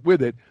that went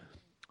with it.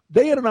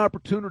 They had an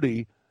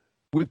opportunity,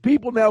 with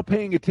people now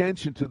paying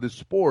attention to the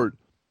sport,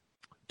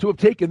 to have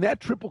taken that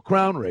Triple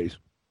Crown race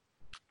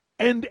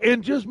and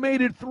just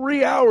made it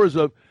 3 hours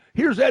of,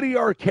 here's Eddie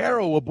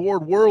Arcaro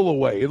aboard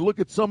Whirlaway, and look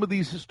at some of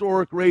these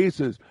historic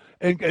races,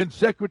 and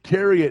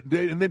Secretariat,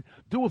 and then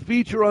do a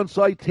feature on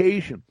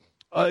Citation.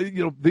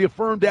 The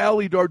affirmed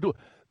alley dart.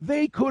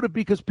 They could have,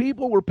 because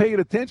people were paying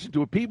attention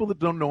to it. People that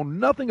don't know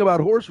nothing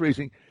about horse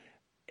racing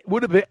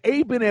would have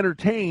been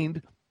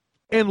entertained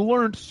and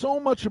learned so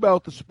much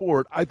about the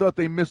sport. I thought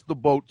they missed the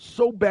boat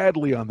so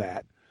badly on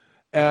that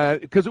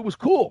because it was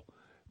cool.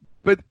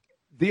 But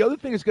the other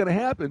thing that's going to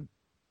happen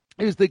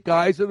is that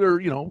guys that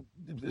are,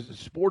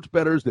 sports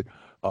bettors that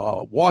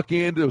walk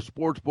into a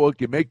sports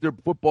book and make their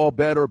football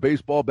bet or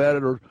baseball bet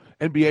or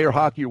NBA or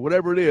hockey or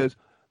whatever it is.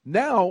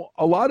 Now,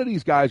 a lot of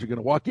these guys are going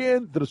to walk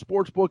in to the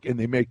sports book and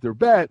they make their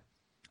bet,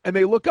 and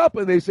they look up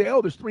and they say,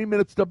 oh, there's 3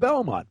 minutes to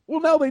Belmont. Well,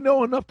 now they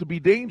know enough to be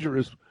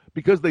dangerous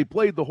because they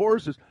played the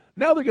horses.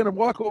 Now they're going to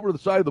walk over to the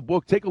side of the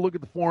book, take a look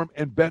at the form,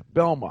 and bet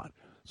Belmont.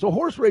 So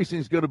horse racing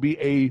is going to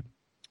be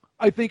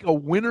I think, a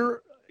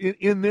winner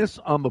in this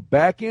on the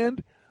back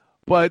end,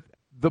 but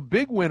the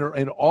big winner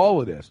in all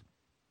of this,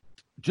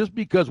 just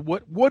because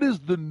what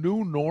is the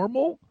new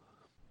normal?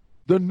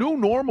 The new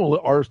normal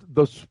are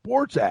the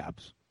sports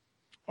apps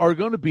are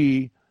going to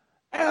be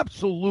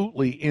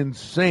absolutely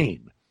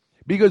insane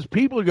because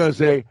people are going to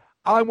say,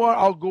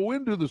 I'll go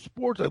into the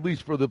sports, at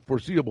least for the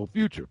foreseeable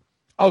future.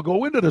 I'll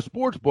go into the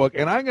sports book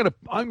and I'm going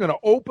to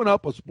open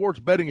up a sports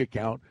betting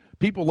account.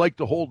 People like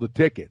to hold the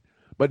ticket.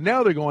 But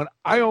now they're going,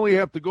 I only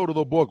have to go to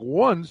the book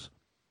once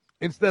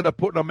instead of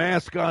putting a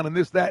mask on and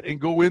this, that, and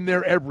go in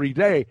there every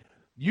day.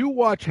 You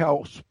watch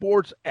how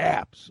sports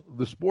apps,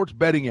 the sports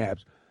betting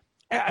apps,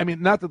 I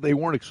mean, not that they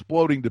weren't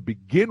exploding to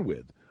begin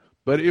with,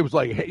 but it was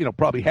like,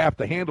 probably half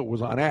the handle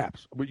was on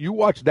apps. But you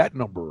watch that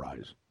number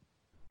rise.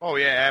 Oh,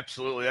 yeah,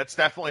 absolutely. That's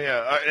definitely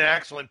an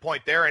excellent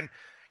point there. And,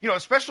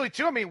 especially,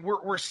 too, I mean,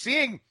 we're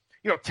seeing,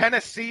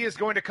 Tennessee is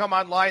going to come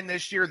online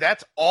this year.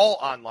 That's all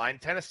online.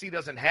 Tennessee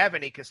doesn't have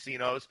any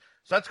casinos.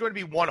 So that's going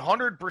to be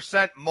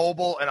 100%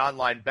 mobile and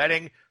online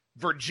betting.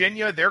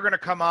 Virginia, they're going to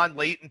come on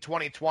late in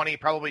 2020,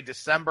 probably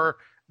December.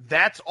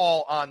 That's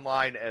all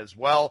online as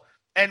well.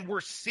 And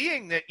we're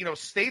seeing that,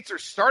 states are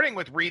starting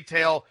with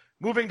retail,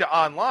 moving to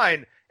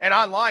online, and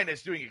online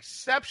is doing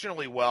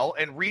exceptionally well,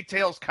 and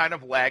retail's kind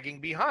of lagging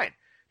behind.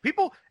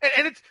 People,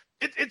 and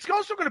it's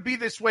also going to be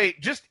this way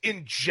just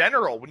in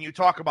general when you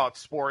talk about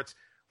sports.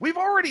 We've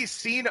already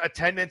seen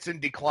attendance in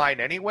decline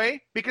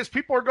anyway because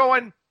people are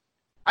going,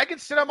 I can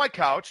sit on my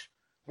couch,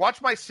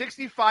 watch my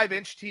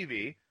 65-inch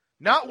TV,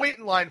 not wait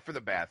in line for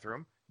the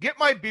bathroom, get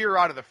my beer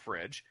out of the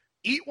fridge,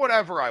 eat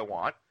whatever I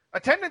want.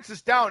 Attendance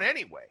is down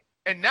anyway.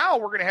 And now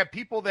we're going to have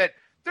people that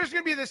there's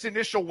going to be this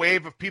initial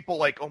wave of people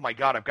like, oh, my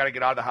God, I've got to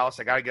get out of the house.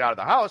 I got to get out of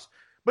the house.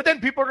 But then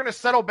people are going to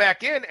settle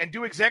back in and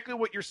do exactly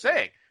what you're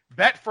saying.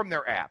 Bet from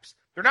their apps.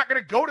 They're not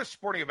going to go to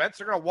sporting events.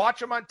 They're going to watch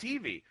them on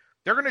TV.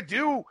 They're going to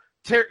do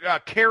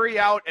carry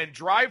out and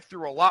drive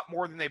through a lot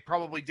more than they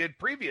probably did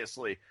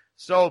previously.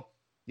 So,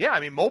 yeah, I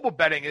mean, mobile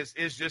betting is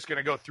just going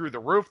to go through the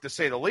roof, to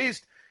say the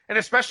least. And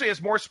especially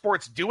as more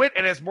sports do it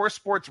and as more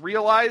sports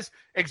realize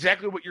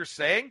exactly what you're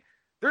saying,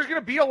 there's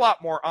going to be a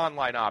lot more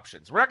online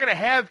options. We're not going to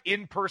have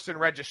in-person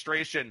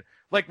registration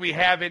like we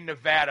have in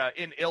Nevada,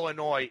 in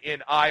Illinois,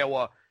 in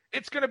Iowa.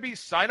 It's going to be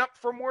sign up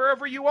from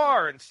wherever you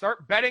are and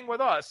start betting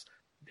with us.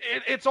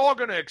 It's all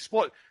going to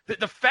explode.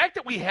 The fact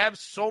that we have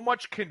so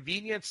much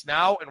convenience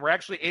now and we're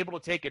actually able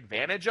to take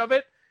advantage of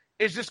it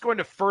is just going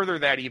to further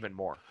that even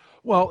more.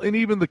 Well, and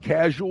even the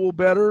casual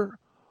bettor,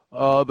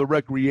 the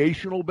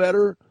recreational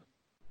bettor,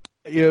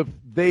 if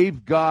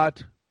they've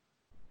got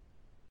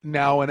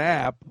now an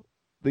app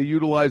They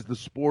utilize the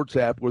sports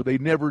app where they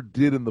never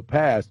did in the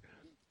past.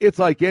 It's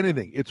like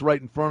anything. It's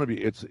right in front of you.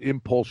 It's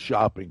impulse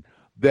shopping.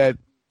 That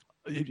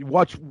you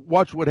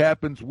watch what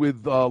happens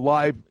with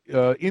live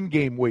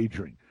in-game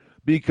wagering,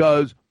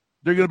 because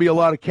there are going to be a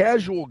lot of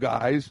casual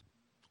guys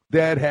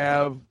that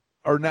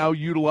are now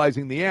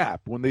utilizing the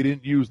app when they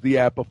didn't use the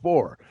app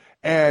before.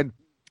 And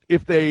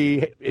if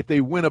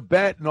they win a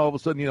bet and all of a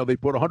sudden, they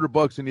put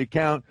 $100 in the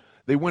account,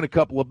 they win a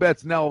couple of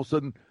bets, now all of a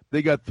sudden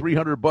they got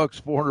 $300,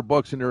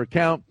 $400 in their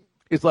account.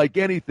 It's like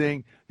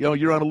anything,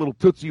 you're on a little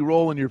Tootsie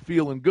Roll and you're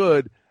feeling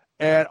good,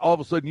 and all of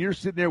a sudden you're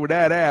sitting there with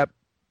that app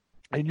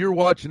and you're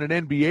watching an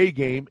NBA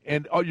game,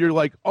 and you're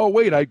like, oh,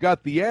 wait, I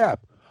got the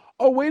app.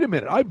 Oh, wait a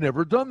minute, I've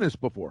never done this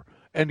before.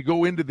 And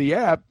go into the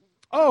app,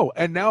 oh,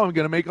 and now I'm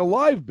going to make a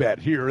live bet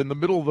here in the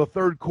middle of the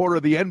third quarter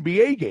of the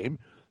NBA game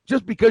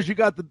just because you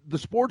got the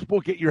sports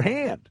book at your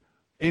hand.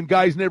 And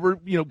guys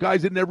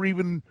had never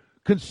even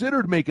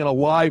considered making a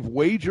live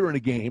wager in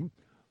a game.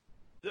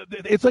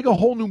 It's like a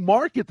whole new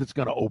market that's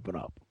going to open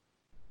up.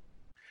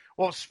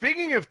 Well,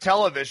 speaking of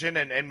television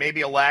and maybe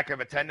a lack of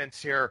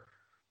attendance here,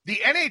 the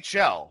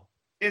NHL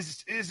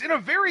is in a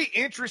very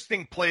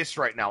interesting place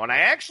right now. And I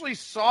actually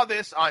saw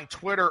this on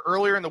Twitter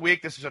earlier in the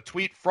week. This is a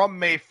tweet from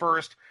May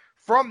 1st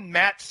from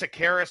Matt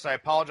Sakaris. I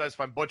apologize if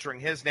I'm butchering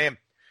his name.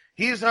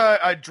 He's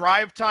a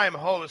drive time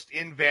host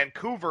in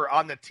Vancouver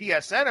on the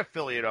TSN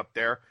affiliate up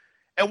there.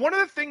 And one of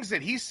the things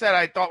that he said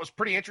I thought was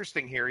pretty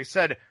interesting here. He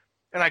said,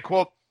 and I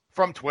quote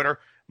from Twitter,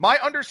 "My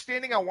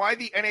understanding on why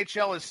the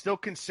NHL is still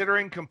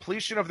considering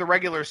completion of the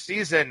regular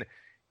season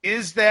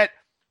is that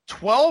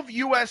 12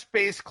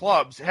 U.S.-based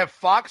clubs have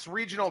Fox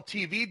regional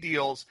TV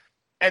deals,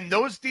 and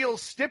those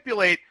deals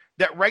stipulate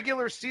that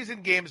regular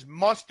season games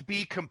must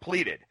be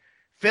completed.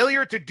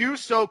 Failure to do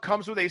so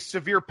comes with a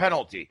severe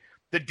penalty.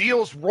 The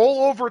deals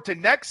roll over to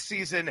next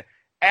season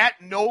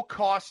at no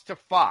cost to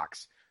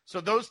Fox. So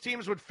those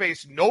teams would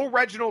face no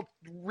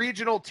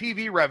regional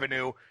TV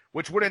revenue,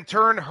 which would in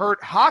turn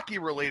hurt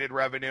hockey-related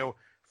revenue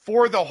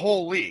for the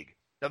whole league."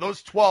 Now,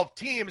 those 12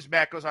 teams,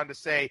 Matt goes on to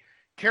say,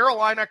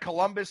 Carolina,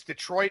 Columbus,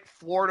 Detroit,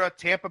 Florida,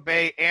 Tampa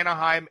Bay,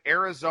 Anaheim,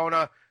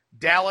 Arizona,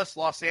 Dallas,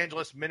 Los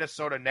Angeles,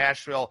 Minnesota,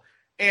 Nashville,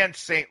 and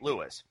St.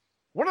 Louis.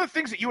 One of the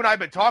things that you and I have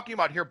been talking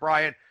about here,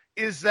 Brian,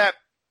 is that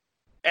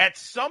at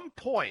some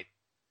point,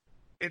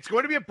 it's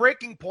going to be a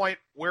breaking point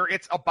where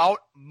it's about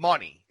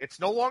money. It's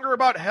no longer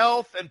about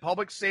health and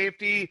public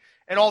safety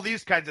and all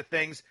these kinds of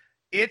things.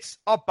 It's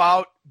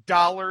about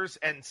dollars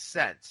and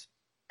cents.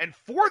 And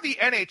for the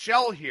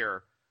NHL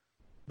here,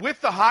 with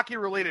the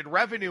hockey-related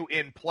revenue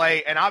in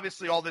play and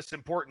obviously all this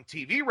important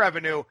TV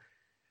revenue,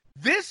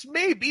 this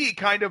may be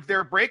kind of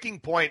their breaking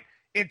point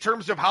in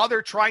terms of how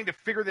they're trying to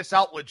figure this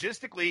out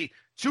logistically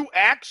to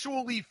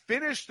actually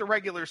finish the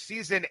regular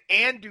season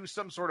and do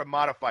some sort of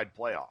modified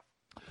playoff.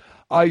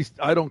 I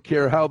don't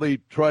care how they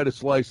try to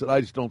slice it.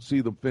 I just don't see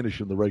them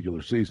finishing the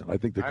regular season. I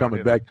think they're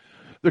coming back.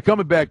 They're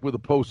coming back with a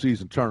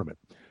postseason tournament.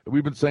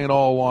 We've been saying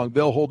all along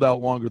they'll hold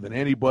out longer than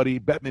anybody.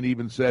 Bettman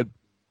even said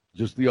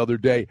just the other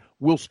day,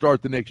 we'll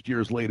start the next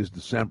year as late as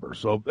December.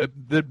 So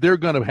they're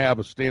going to have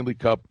a Stanley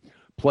Cup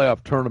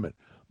playoff tournament.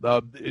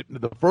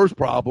 The first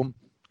problem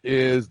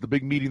is the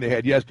big meeting they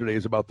had yesterday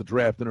is about the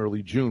draft in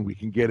early June. We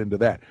can get into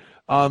that.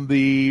 On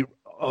the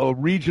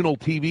regional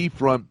TV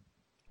front,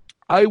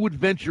 I would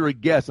venture a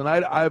guess, and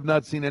I have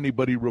not seen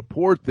anybody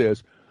report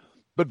this,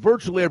 but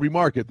virtually every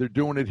market, they're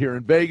doing it here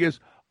in Vegas.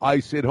 I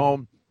sit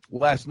home.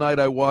 Last night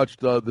I watched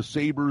the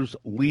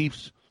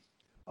Sabres-Leafs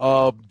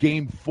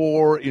Game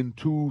 4 in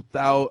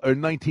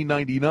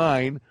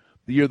 1999,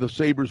 the year the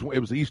Sabres, it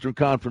was the Eastern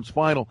Conference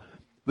Final.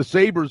 The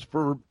Sabres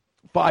for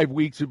 5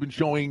 weeks have been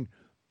showing,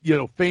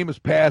 famous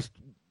past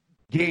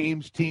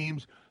games,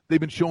 teams. They've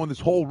been showing this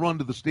whole run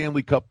to the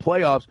Stanley Cup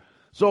playoffs.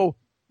 So,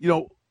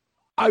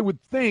 I would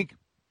think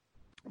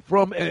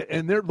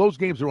those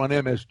games are on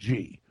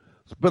MSG,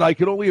 but I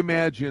could only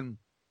imagine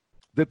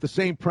that the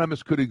same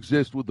premise could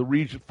exist with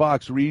the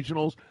Fox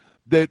regionals,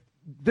 that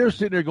they're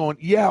sitting there going,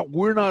 yeah,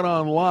 we're not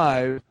on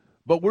live,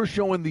 but we're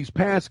showing these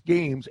past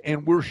games,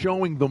 and we're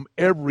showing them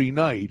every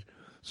night.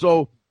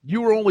 So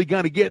you were only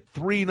going to get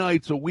 3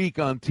 nights a week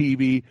on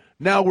TV.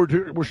 Now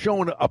we're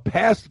showing a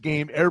past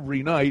game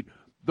every night.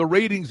 The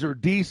ratings are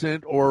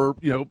decent or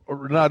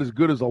not as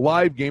good as a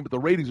live game, but the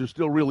ratings are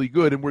still really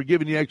good, and we're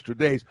giving you extra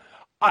days.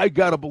 I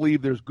got to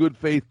believe there's good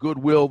faith,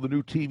 goodwill, the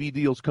new TV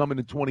deals coming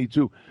in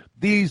 22.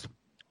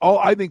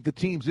 I think the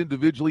teams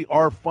individually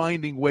are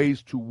finding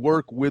ways to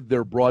work with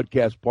their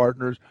broadcast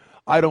partners.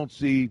 I don't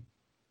see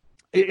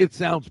it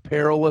sounds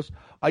perilous.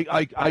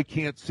 I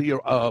can't see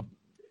a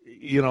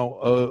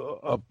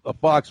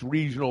Fox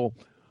regional.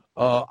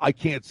 I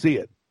can't see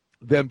it.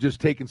 Them just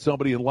taking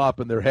somebody and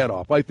lopping their head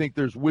off. I think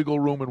there's wiggle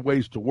room and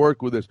ways to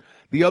work with this.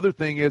 The other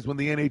thing is when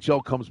the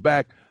NHL comes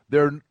back,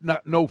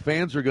 no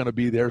fans are going to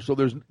be there, so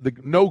there's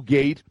no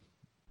gate.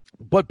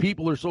 But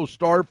people are so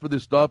starved for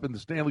this stuff, and the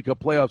Stanley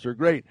Cup playoffs are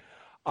great.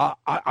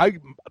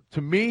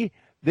 To me,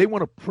 they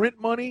want to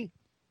print money.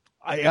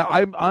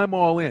 I'm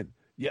all in.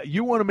 Yeah,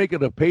 you want to make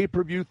it a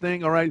pay-per-view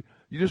thing, all right?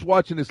 You're just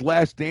watching this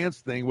Last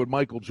Dance thing with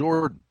Michael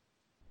Jordan.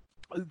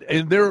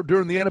 and they're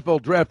during the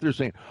NFL draft, they're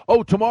saying,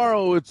 "Oh,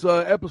 tomorrow it's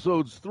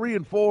episodes 3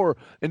 and 4,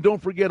 and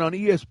don't forget on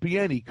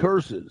ESPN he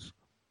curses,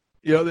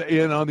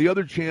 and on the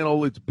other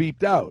channel it's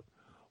beeped out."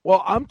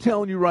 Well, I'm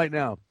telling you right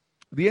now,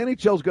 the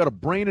NHL's got a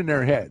brain in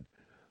their head.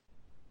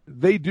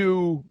 They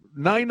do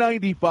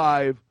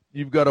 $9.95.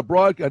 You've got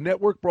a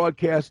network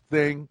broadcast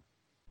thing,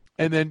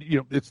 and then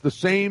it's the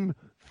same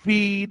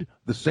feed,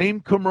 the same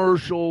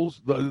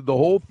commercials, the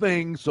whole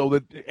thing, so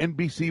that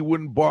NBC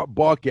wouldn't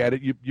balk at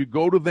it. You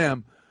go to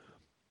them.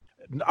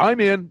 I'm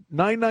in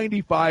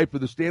 $9.95 for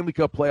the Stanley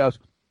Cup playoffs.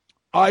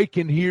 I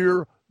can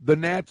hear the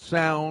Nats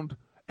sound,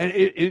 and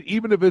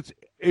even if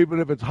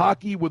it's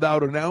hockey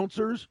without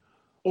announcers,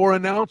 or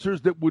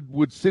announcers that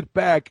would sit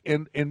back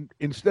and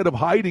instead of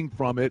hiding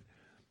from it,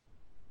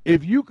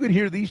 if you could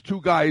hear these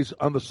two guys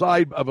on the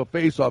side of a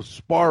face-off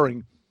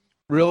sparring,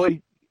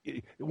 really,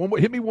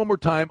 hit me one more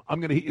time.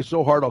 I'm going to hit you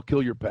so hard I'll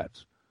kill your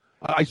pets.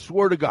 I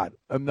swear to God.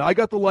 I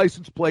got the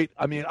license plate.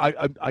 I mean,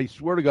 I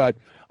swear to God,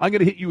 I'm going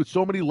to hit you with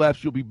so many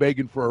lefts you'll be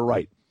begging for a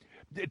right.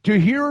 To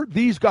hear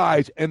these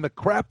guys and the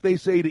crap they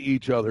say to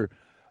each other,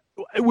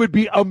 it would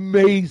be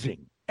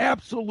amazing.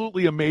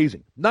 Absolutely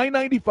amazing.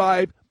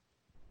 $9.95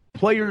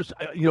 players,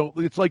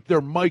 it's like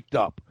they're mic'd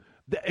up.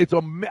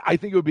 I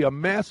think it would be a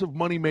massive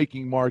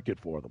money-making market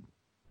for them.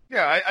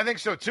 Yeah, I think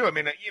so too. I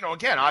mean,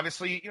 again,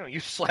 obviously, you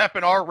slap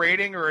an R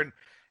rating or an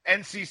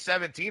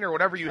NC-17 or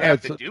whatever you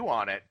have to do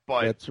on it.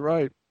 But that's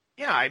right.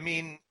 Yeah, I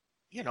mean,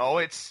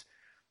 it's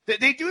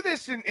they do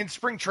this in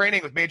spring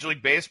training with Major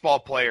League Baseball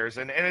players,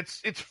 and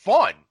it's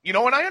fun. And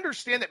I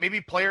understand that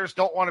maybe players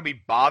don't want to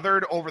be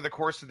bothered over the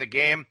course of the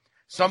game.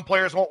 Some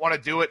players won't want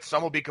to do it.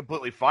 Some will be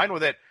completely fine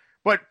with it.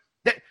 But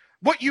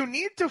what you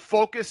need to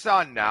focus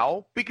on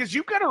now, because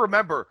you've got to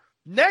remember,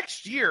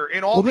 next year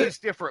in all these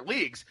different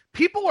leagues,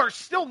 people are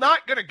still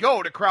not going to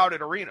go to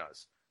crowded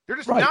arenas. They're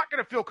just not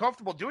going to feel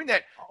comfortable doing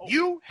that.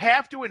 You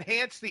have to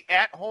enhance the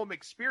at-home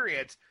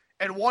experience,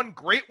 and one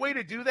great way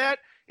to do that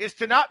is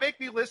to not make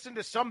me listen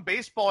to some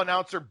baseball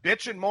announcer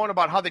bitch and moan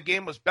about how the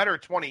game was better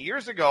 20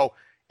 years ago.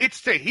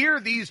 It's to hear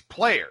these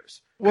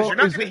players. Because you're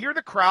not going to hear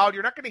the crowd.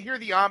 You're not going to hear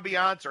the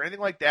ambiance or anything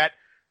like that.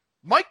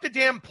 Mic the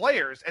damn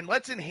players, and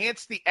let's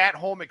enhance the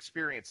at-home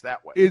experience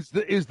that way. Is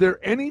there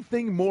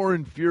anything more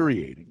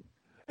infuriating?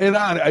 And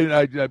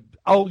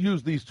I'll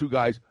use these two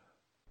guys.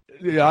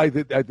 Yeah, I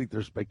think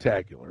they're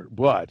spectacular,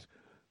 but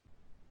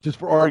just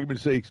for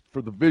argument's sake,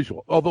 for the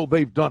visual, although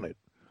they've done it.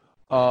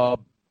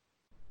 18th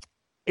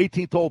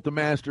hole at the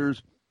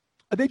Masters.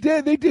 They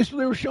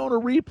were showing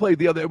a replay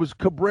the other. It was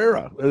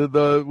Cabrera.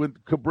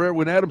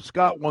 When Adam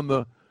Scott won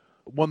the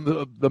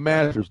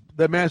Masters,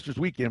 that Masters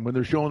weekend, when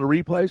they're showing the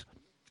replays.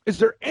 Is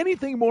there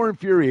anything more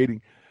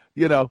infuriating?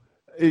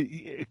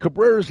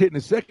 Cabrera's hitting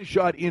his second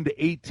shot into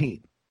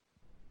 18,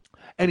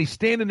 and he's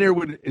standing there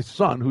with his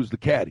son, who's the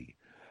caddy,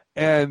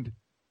 and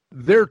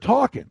they're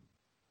talking,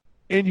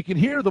 and you can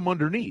hear them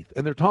underneath,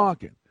 and they're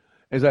talking.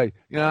 As I'm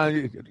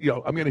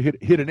going to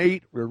hit an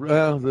 8.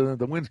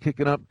 The wind's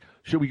kicking up.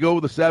 Should we go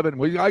with a 7?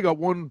 Well, I got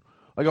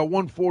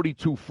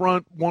 142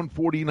 front,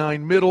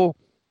 149 middle,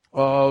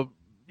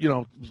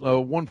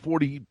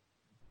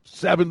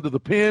 147 to the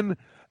pin.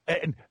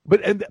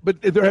 But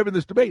they're having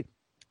this debate,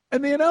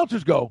 and the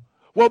announcers go,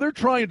 "Well, they're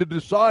trying to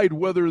decide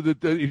whether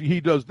he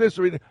does this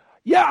or."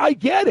 Yeah, I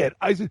get it.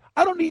 I said,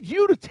 I don't need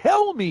you to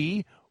tell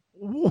me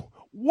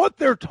what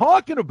they're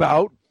talking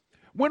about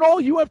when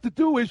all you have to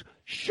do is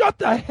shut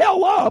the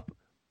hell up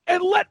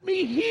and let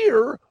me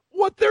hear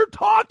what they're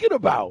talking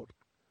about.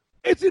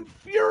 It's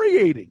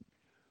infuriating.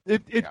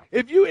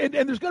 If you and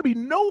there's going to be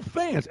no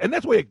fans, and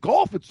that's why at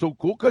golf it's so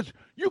cool because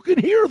you can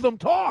hear them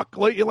talk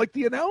like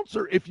the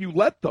announcer if you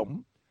let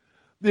them.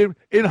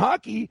 In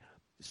hockey,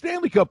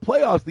 Stanley Cup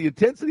playoffs, the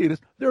intensity of this,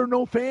 there are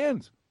no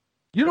fans.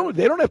 They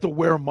don't have to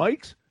wear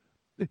mics.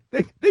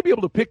 They'd be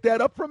able to pick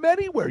that up from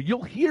anywhere.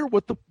 You'll hear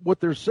what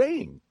they're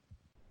saying.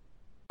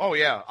 Oh,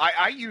 yeah.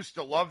 I used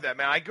to love that,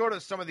 man. I go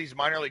to some of these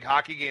minor league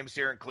hockey games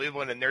here in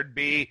Cleveland, and there'd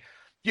be,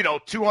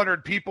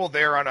 200 people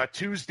there on a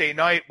Tuesday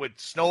night with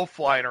snow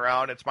flying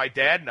around. It's my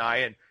dad and I,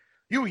 and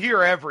you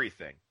hear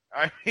everything.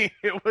 I mean,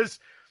 it was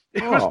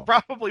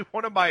probably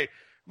one of my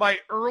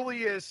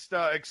earliest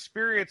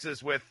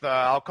experiences with,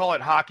 I'll call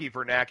it hockey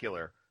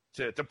vernacular,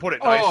 to put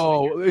it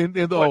nicely.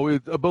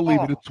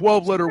 Believe it, the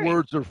 12-letter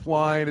words are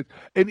flying.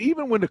 And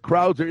even when the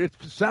crowds are,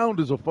 sound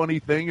is a funny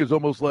thing. It's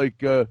almost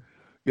like, it's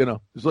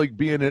like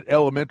being at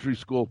elementary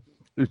school.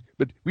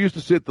 But we used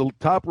to sit the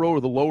top row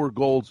or the lower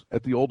goals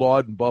at the old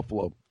Aud in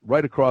Buffalo,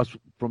 right across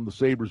from the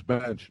Sabres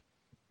bench.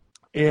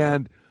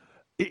 And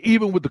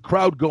even with the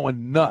crowd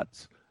going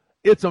nuts,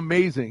 it's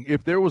amazing.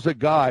 If there was a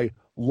guy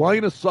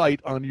line of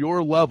sight on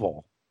your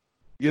level,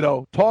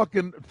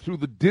 talking through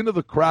the din of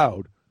the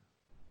crowd,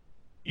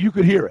 you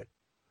could hear it.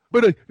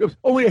 But it was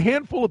only a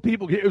handful of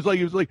people. It's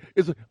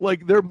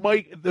like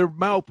their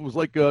mouth was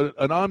like an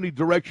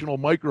omnidirectional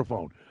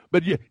microphone.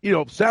 But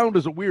sound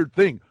is a weird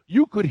thing.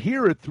 You could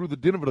hear it through the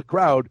din of the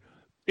crowd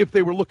if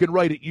they were looking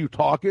right at you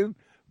talking.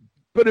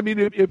 But I mean,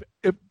 if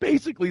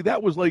basically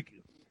that was like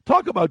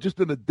talk about just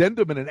an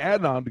addendum and an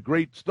add-on to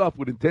great stuff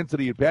with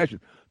intensity and passion.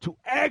 To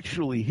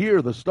actually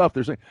hear the stuff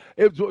they're saying,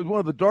 it was one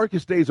of the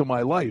darkest days of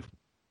my life.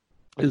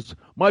 Is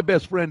my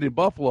best friend in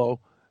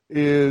Buffalo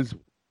he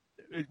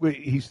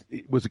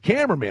was a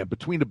cameraman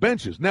between the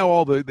benches.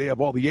 Now they have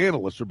all the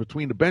analysts are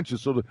between the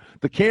benches, so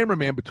the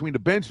cameraman between the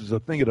benches is a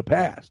thing of the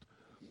past.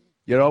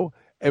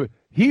 And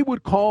he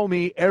would call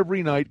me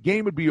every night.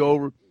 Game would be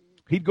over.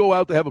 He'd go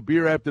out to have a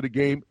beer after the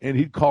game, and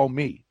he'd call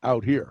me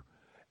out here.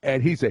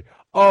 And he'd say,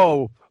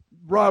 "Oh,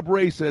 Rob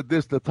Ray said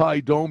this to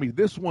Ty Domi.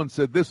 This one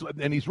said this,"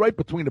 and he's right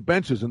between the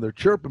benches, and they're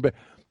chirping.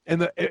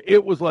 And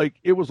it was like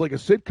a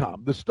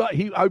sitcom. The stuff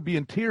I'd be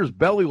in tears,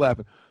 belly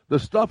laughing. The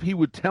stuff he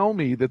would tell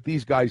me that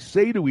these guys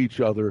say to each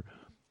other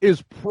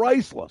is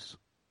priceless.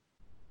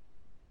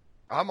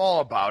 I'm all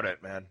about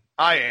it, man.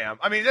 I am.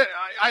 I mean,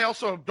 I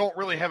also don't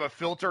really have a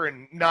filter,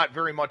 and not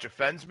very much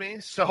offends me.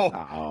 So,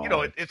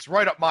 it's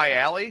right up my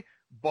alley.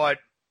 But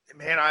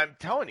man, I'm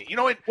telling you,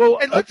 let's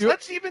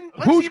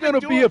who's going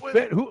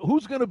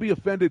to be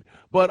offended?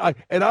 But I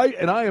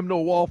am no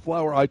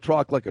wallflower. I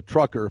talk like a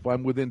trucker. If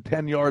I'm within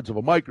 10 yards of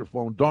a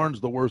microphone, darn's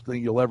the worst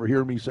thing you'll ever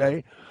hear me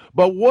say.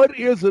 But what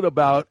is it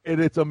about? And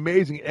it's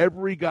amazing.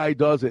 Every guy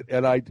does it.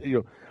 And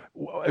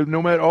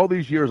no matter all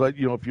these years,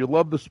 if you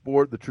love the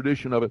sport, the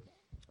tradition of it,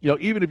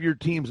 even if your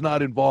team's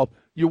not involved,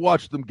 you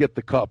watch them get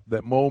the cup.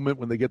 That moment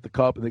when they get the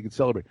cup and they can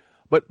celebrate.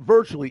 But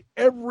virtually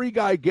every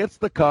guy gets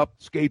the cup,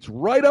 skates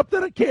right up to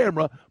the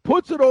camera,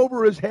 puts it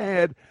over his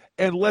head,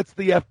 and lets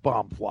the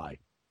F-bomb fly.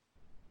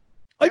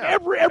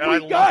 Every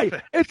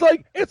guy. It's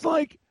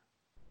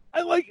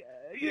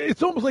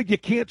almost like you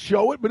can't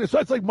show it, but it's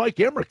like Mike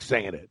Emmerich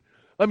saying it.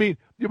 I mean,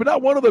 but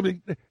not one of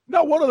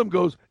them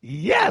goes,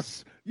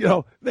 yes.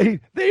 They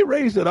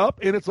raise it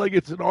up, and it's like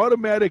it's an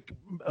automatic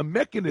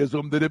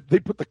mechanism that if they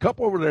put the cup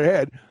over their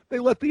head, they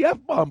let the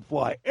F-bomb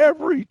fly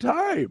every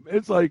time.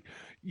 It's like,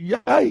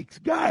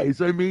 yikes,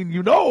 guys. I mean,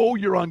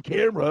 you're on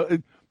camera.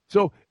 And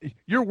so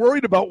you're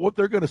worried about what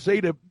they're going to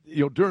say to,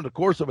 during the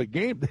course of a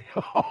game.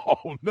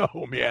 Oh, no,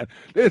 man.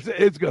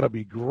 It's going to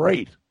be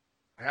great.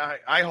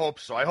 I hope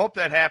so. I hope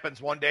that happens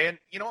one day. And,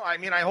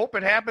 I hope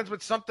it happens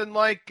with something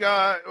like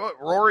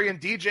Rory and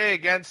DJ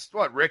against,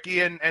 Ricky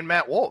and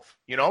Matt Wolf.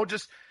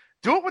 Just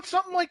do it with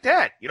something like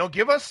that.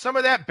 Give us some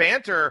of that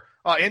banter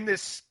in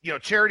this,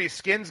 charity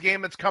skins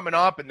game that's coming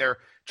up, and they're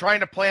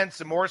trying to plan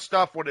some more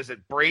stuff. What is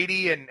it?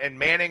 Brady and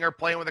Manning are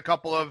playing with a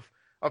couple of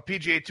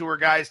PGA Tour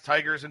guys.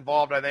 Tiger's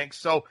involved, I think.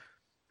 So,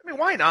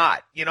 why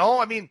not?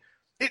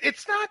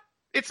 It's not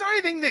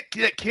anything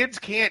that kids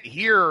can't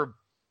hear,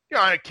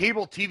 on a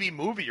cable TV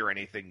movie or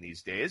anything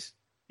these days.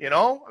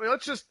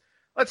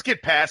 Let's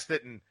get past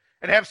it and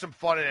have some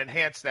fun and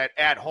enhance that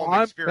at-home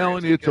experience. I'm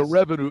telling you, it's a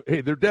revenue.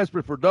 Hey, they're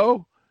desperate for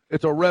dough.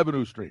 It's a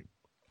revenue stream.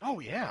 Oh,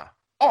 yeah.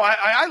 Oh,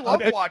 I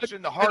love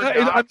watching the hard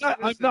knocks.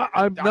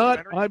 I'm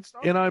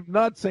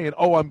not saying,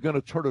 I'm going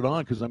to turn it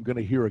on because I'm going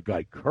to hear a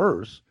guy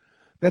curse.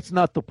 That's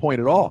not the point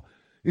at all.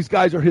 These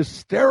guys are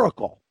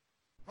hysterical.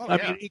 I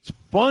mean, it's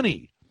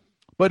funny.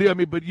 But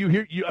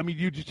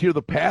you just hear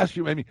the pass.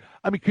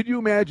 Could you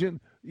imagine?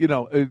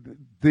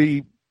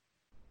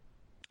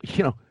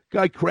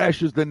 Guy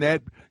crashes the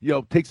net.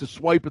 Takes a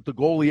swipe at the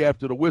goalie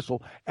after the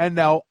whistle, and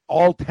now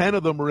all 10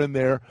 of them are in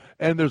there,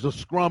 and there's a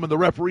scrum, and the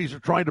referees are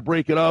trying to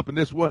break it up, and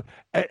this one,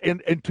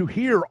 and to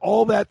hear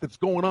all that's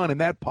going on in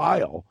that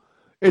pile,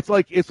 it's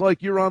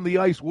like you're on the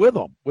ice with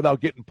them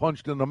without getting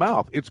punched in the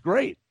mouth. It's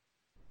great.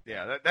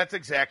 Yeah, that's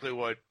exactly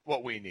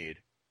what we need.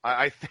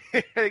 I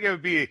think it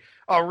would be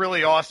a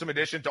really awesome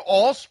addition to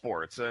all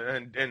sports,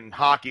 and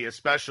hockey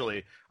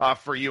especially,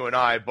 for you and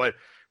I. But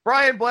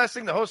Brian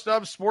Blessing, the host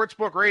of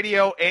Sportsbook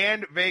Radio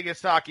and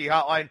Vegas Hockey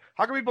Hotline.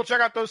 How can people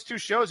check out those two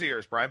shows of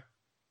yours, Brian?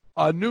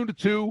 Noon to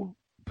 2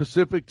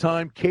 Pacific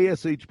time,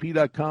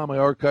 kshp.com. I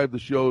archive the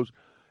shows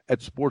at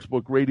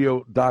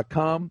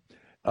sportsbookradio.com.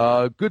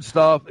 Good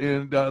stuff.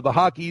 And the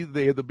hockey,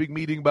 they had the big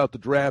meeting about the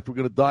draft. We're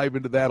going to dive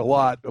into that a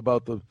lot,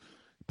 about the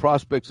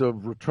prospects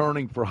of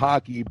returning for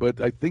hockey, but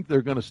I think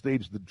they're going to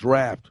stage the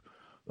draft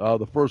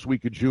the first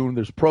week of June.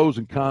 There's pros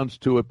and cons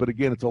to it, but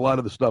again, it's a lot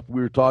of the stuff we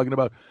were talking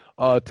about.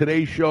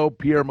 Today's show,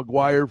 Pierre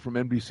McGuire from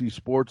NBC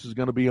Sports is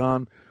going to be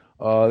on.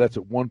 That's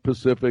at 1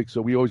 Pacific,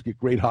 so we always get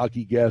great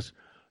hockey guests,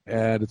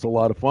 and it's a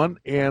lot of fun.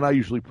 And I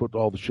usually put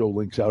all the show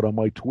links out on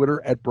my Twitter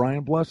at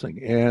Brian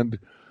Blessing. And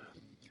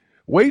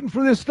waiting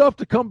for this stuff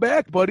to come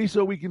back, buddy,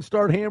 so we can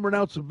start hammering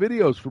out some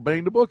videos for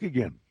Bang the Book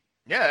again.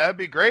 Yeah, that'd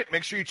be great.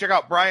 Make sure you check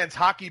out Brian's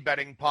hockey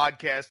betting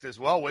podcast as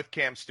well with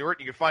Cam Stewart.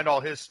 You can find all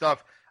his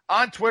stuff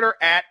on Twitter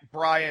at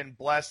Brian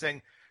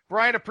Blessing.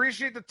 Brian,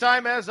 appreciate the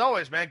time as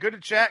always, man. Good to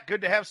chat.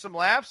 Good to have some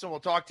laughs, and we'll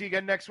talk to you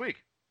again next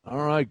week. All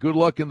right. Good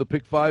luck in the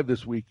Pick 5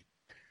 this week.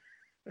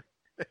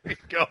 There you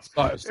go.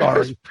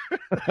 Sorry.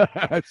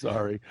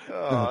 Sorry.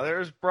 Oh,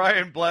 there's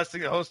Brian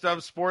Blessing, the host of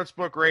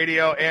Sportsbook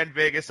Radio and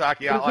Vegas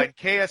Hockey Hotline,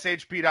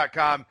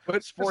 KSHP.com,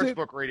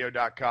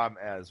 SportsbookRadio.com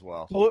as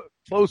well.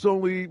 Close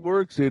only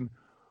works in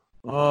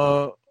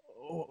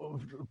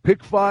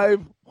Pick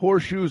 5,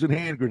 horseshoes, and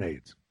hand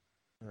grenades.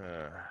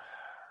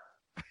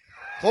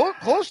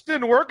 Close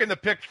didn't work in the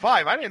pick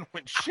 5. I didn't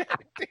win shit.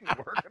 It didn't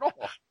work at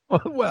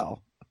all.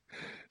 Well,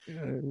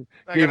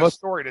 I got a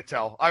story to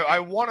tell. I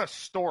won a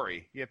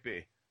story.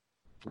 Yippee.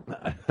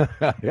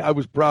 I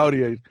was proud of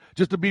you.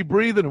 Just to be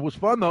breathing. It was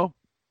fun, though.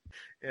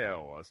 Yeah,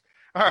 it was.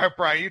 All right,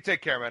 Brian, you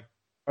take care, man.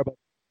 Bye-bye.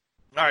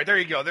 All right, there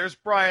you go. There's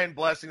Brian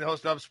Blessing, the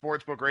host of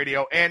Sportsbook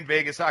Radio and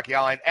Vegas Hockey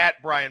Hotline,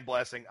 at Brian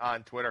Blessing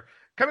on Twitter.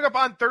 Coming up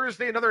on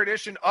Thursday, another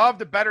edition of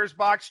the Bettor's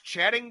Box,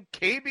 chatting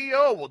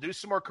KBO. We'll do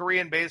some more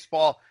Korean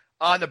baseball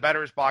on the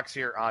Bettor's Box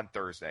here on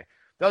Thursday.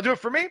 That'll do it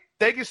for me.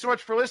 Thank you so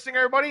much for listening,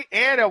 everybody,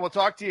 and we'll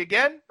talk to you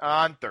again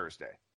on Thursday.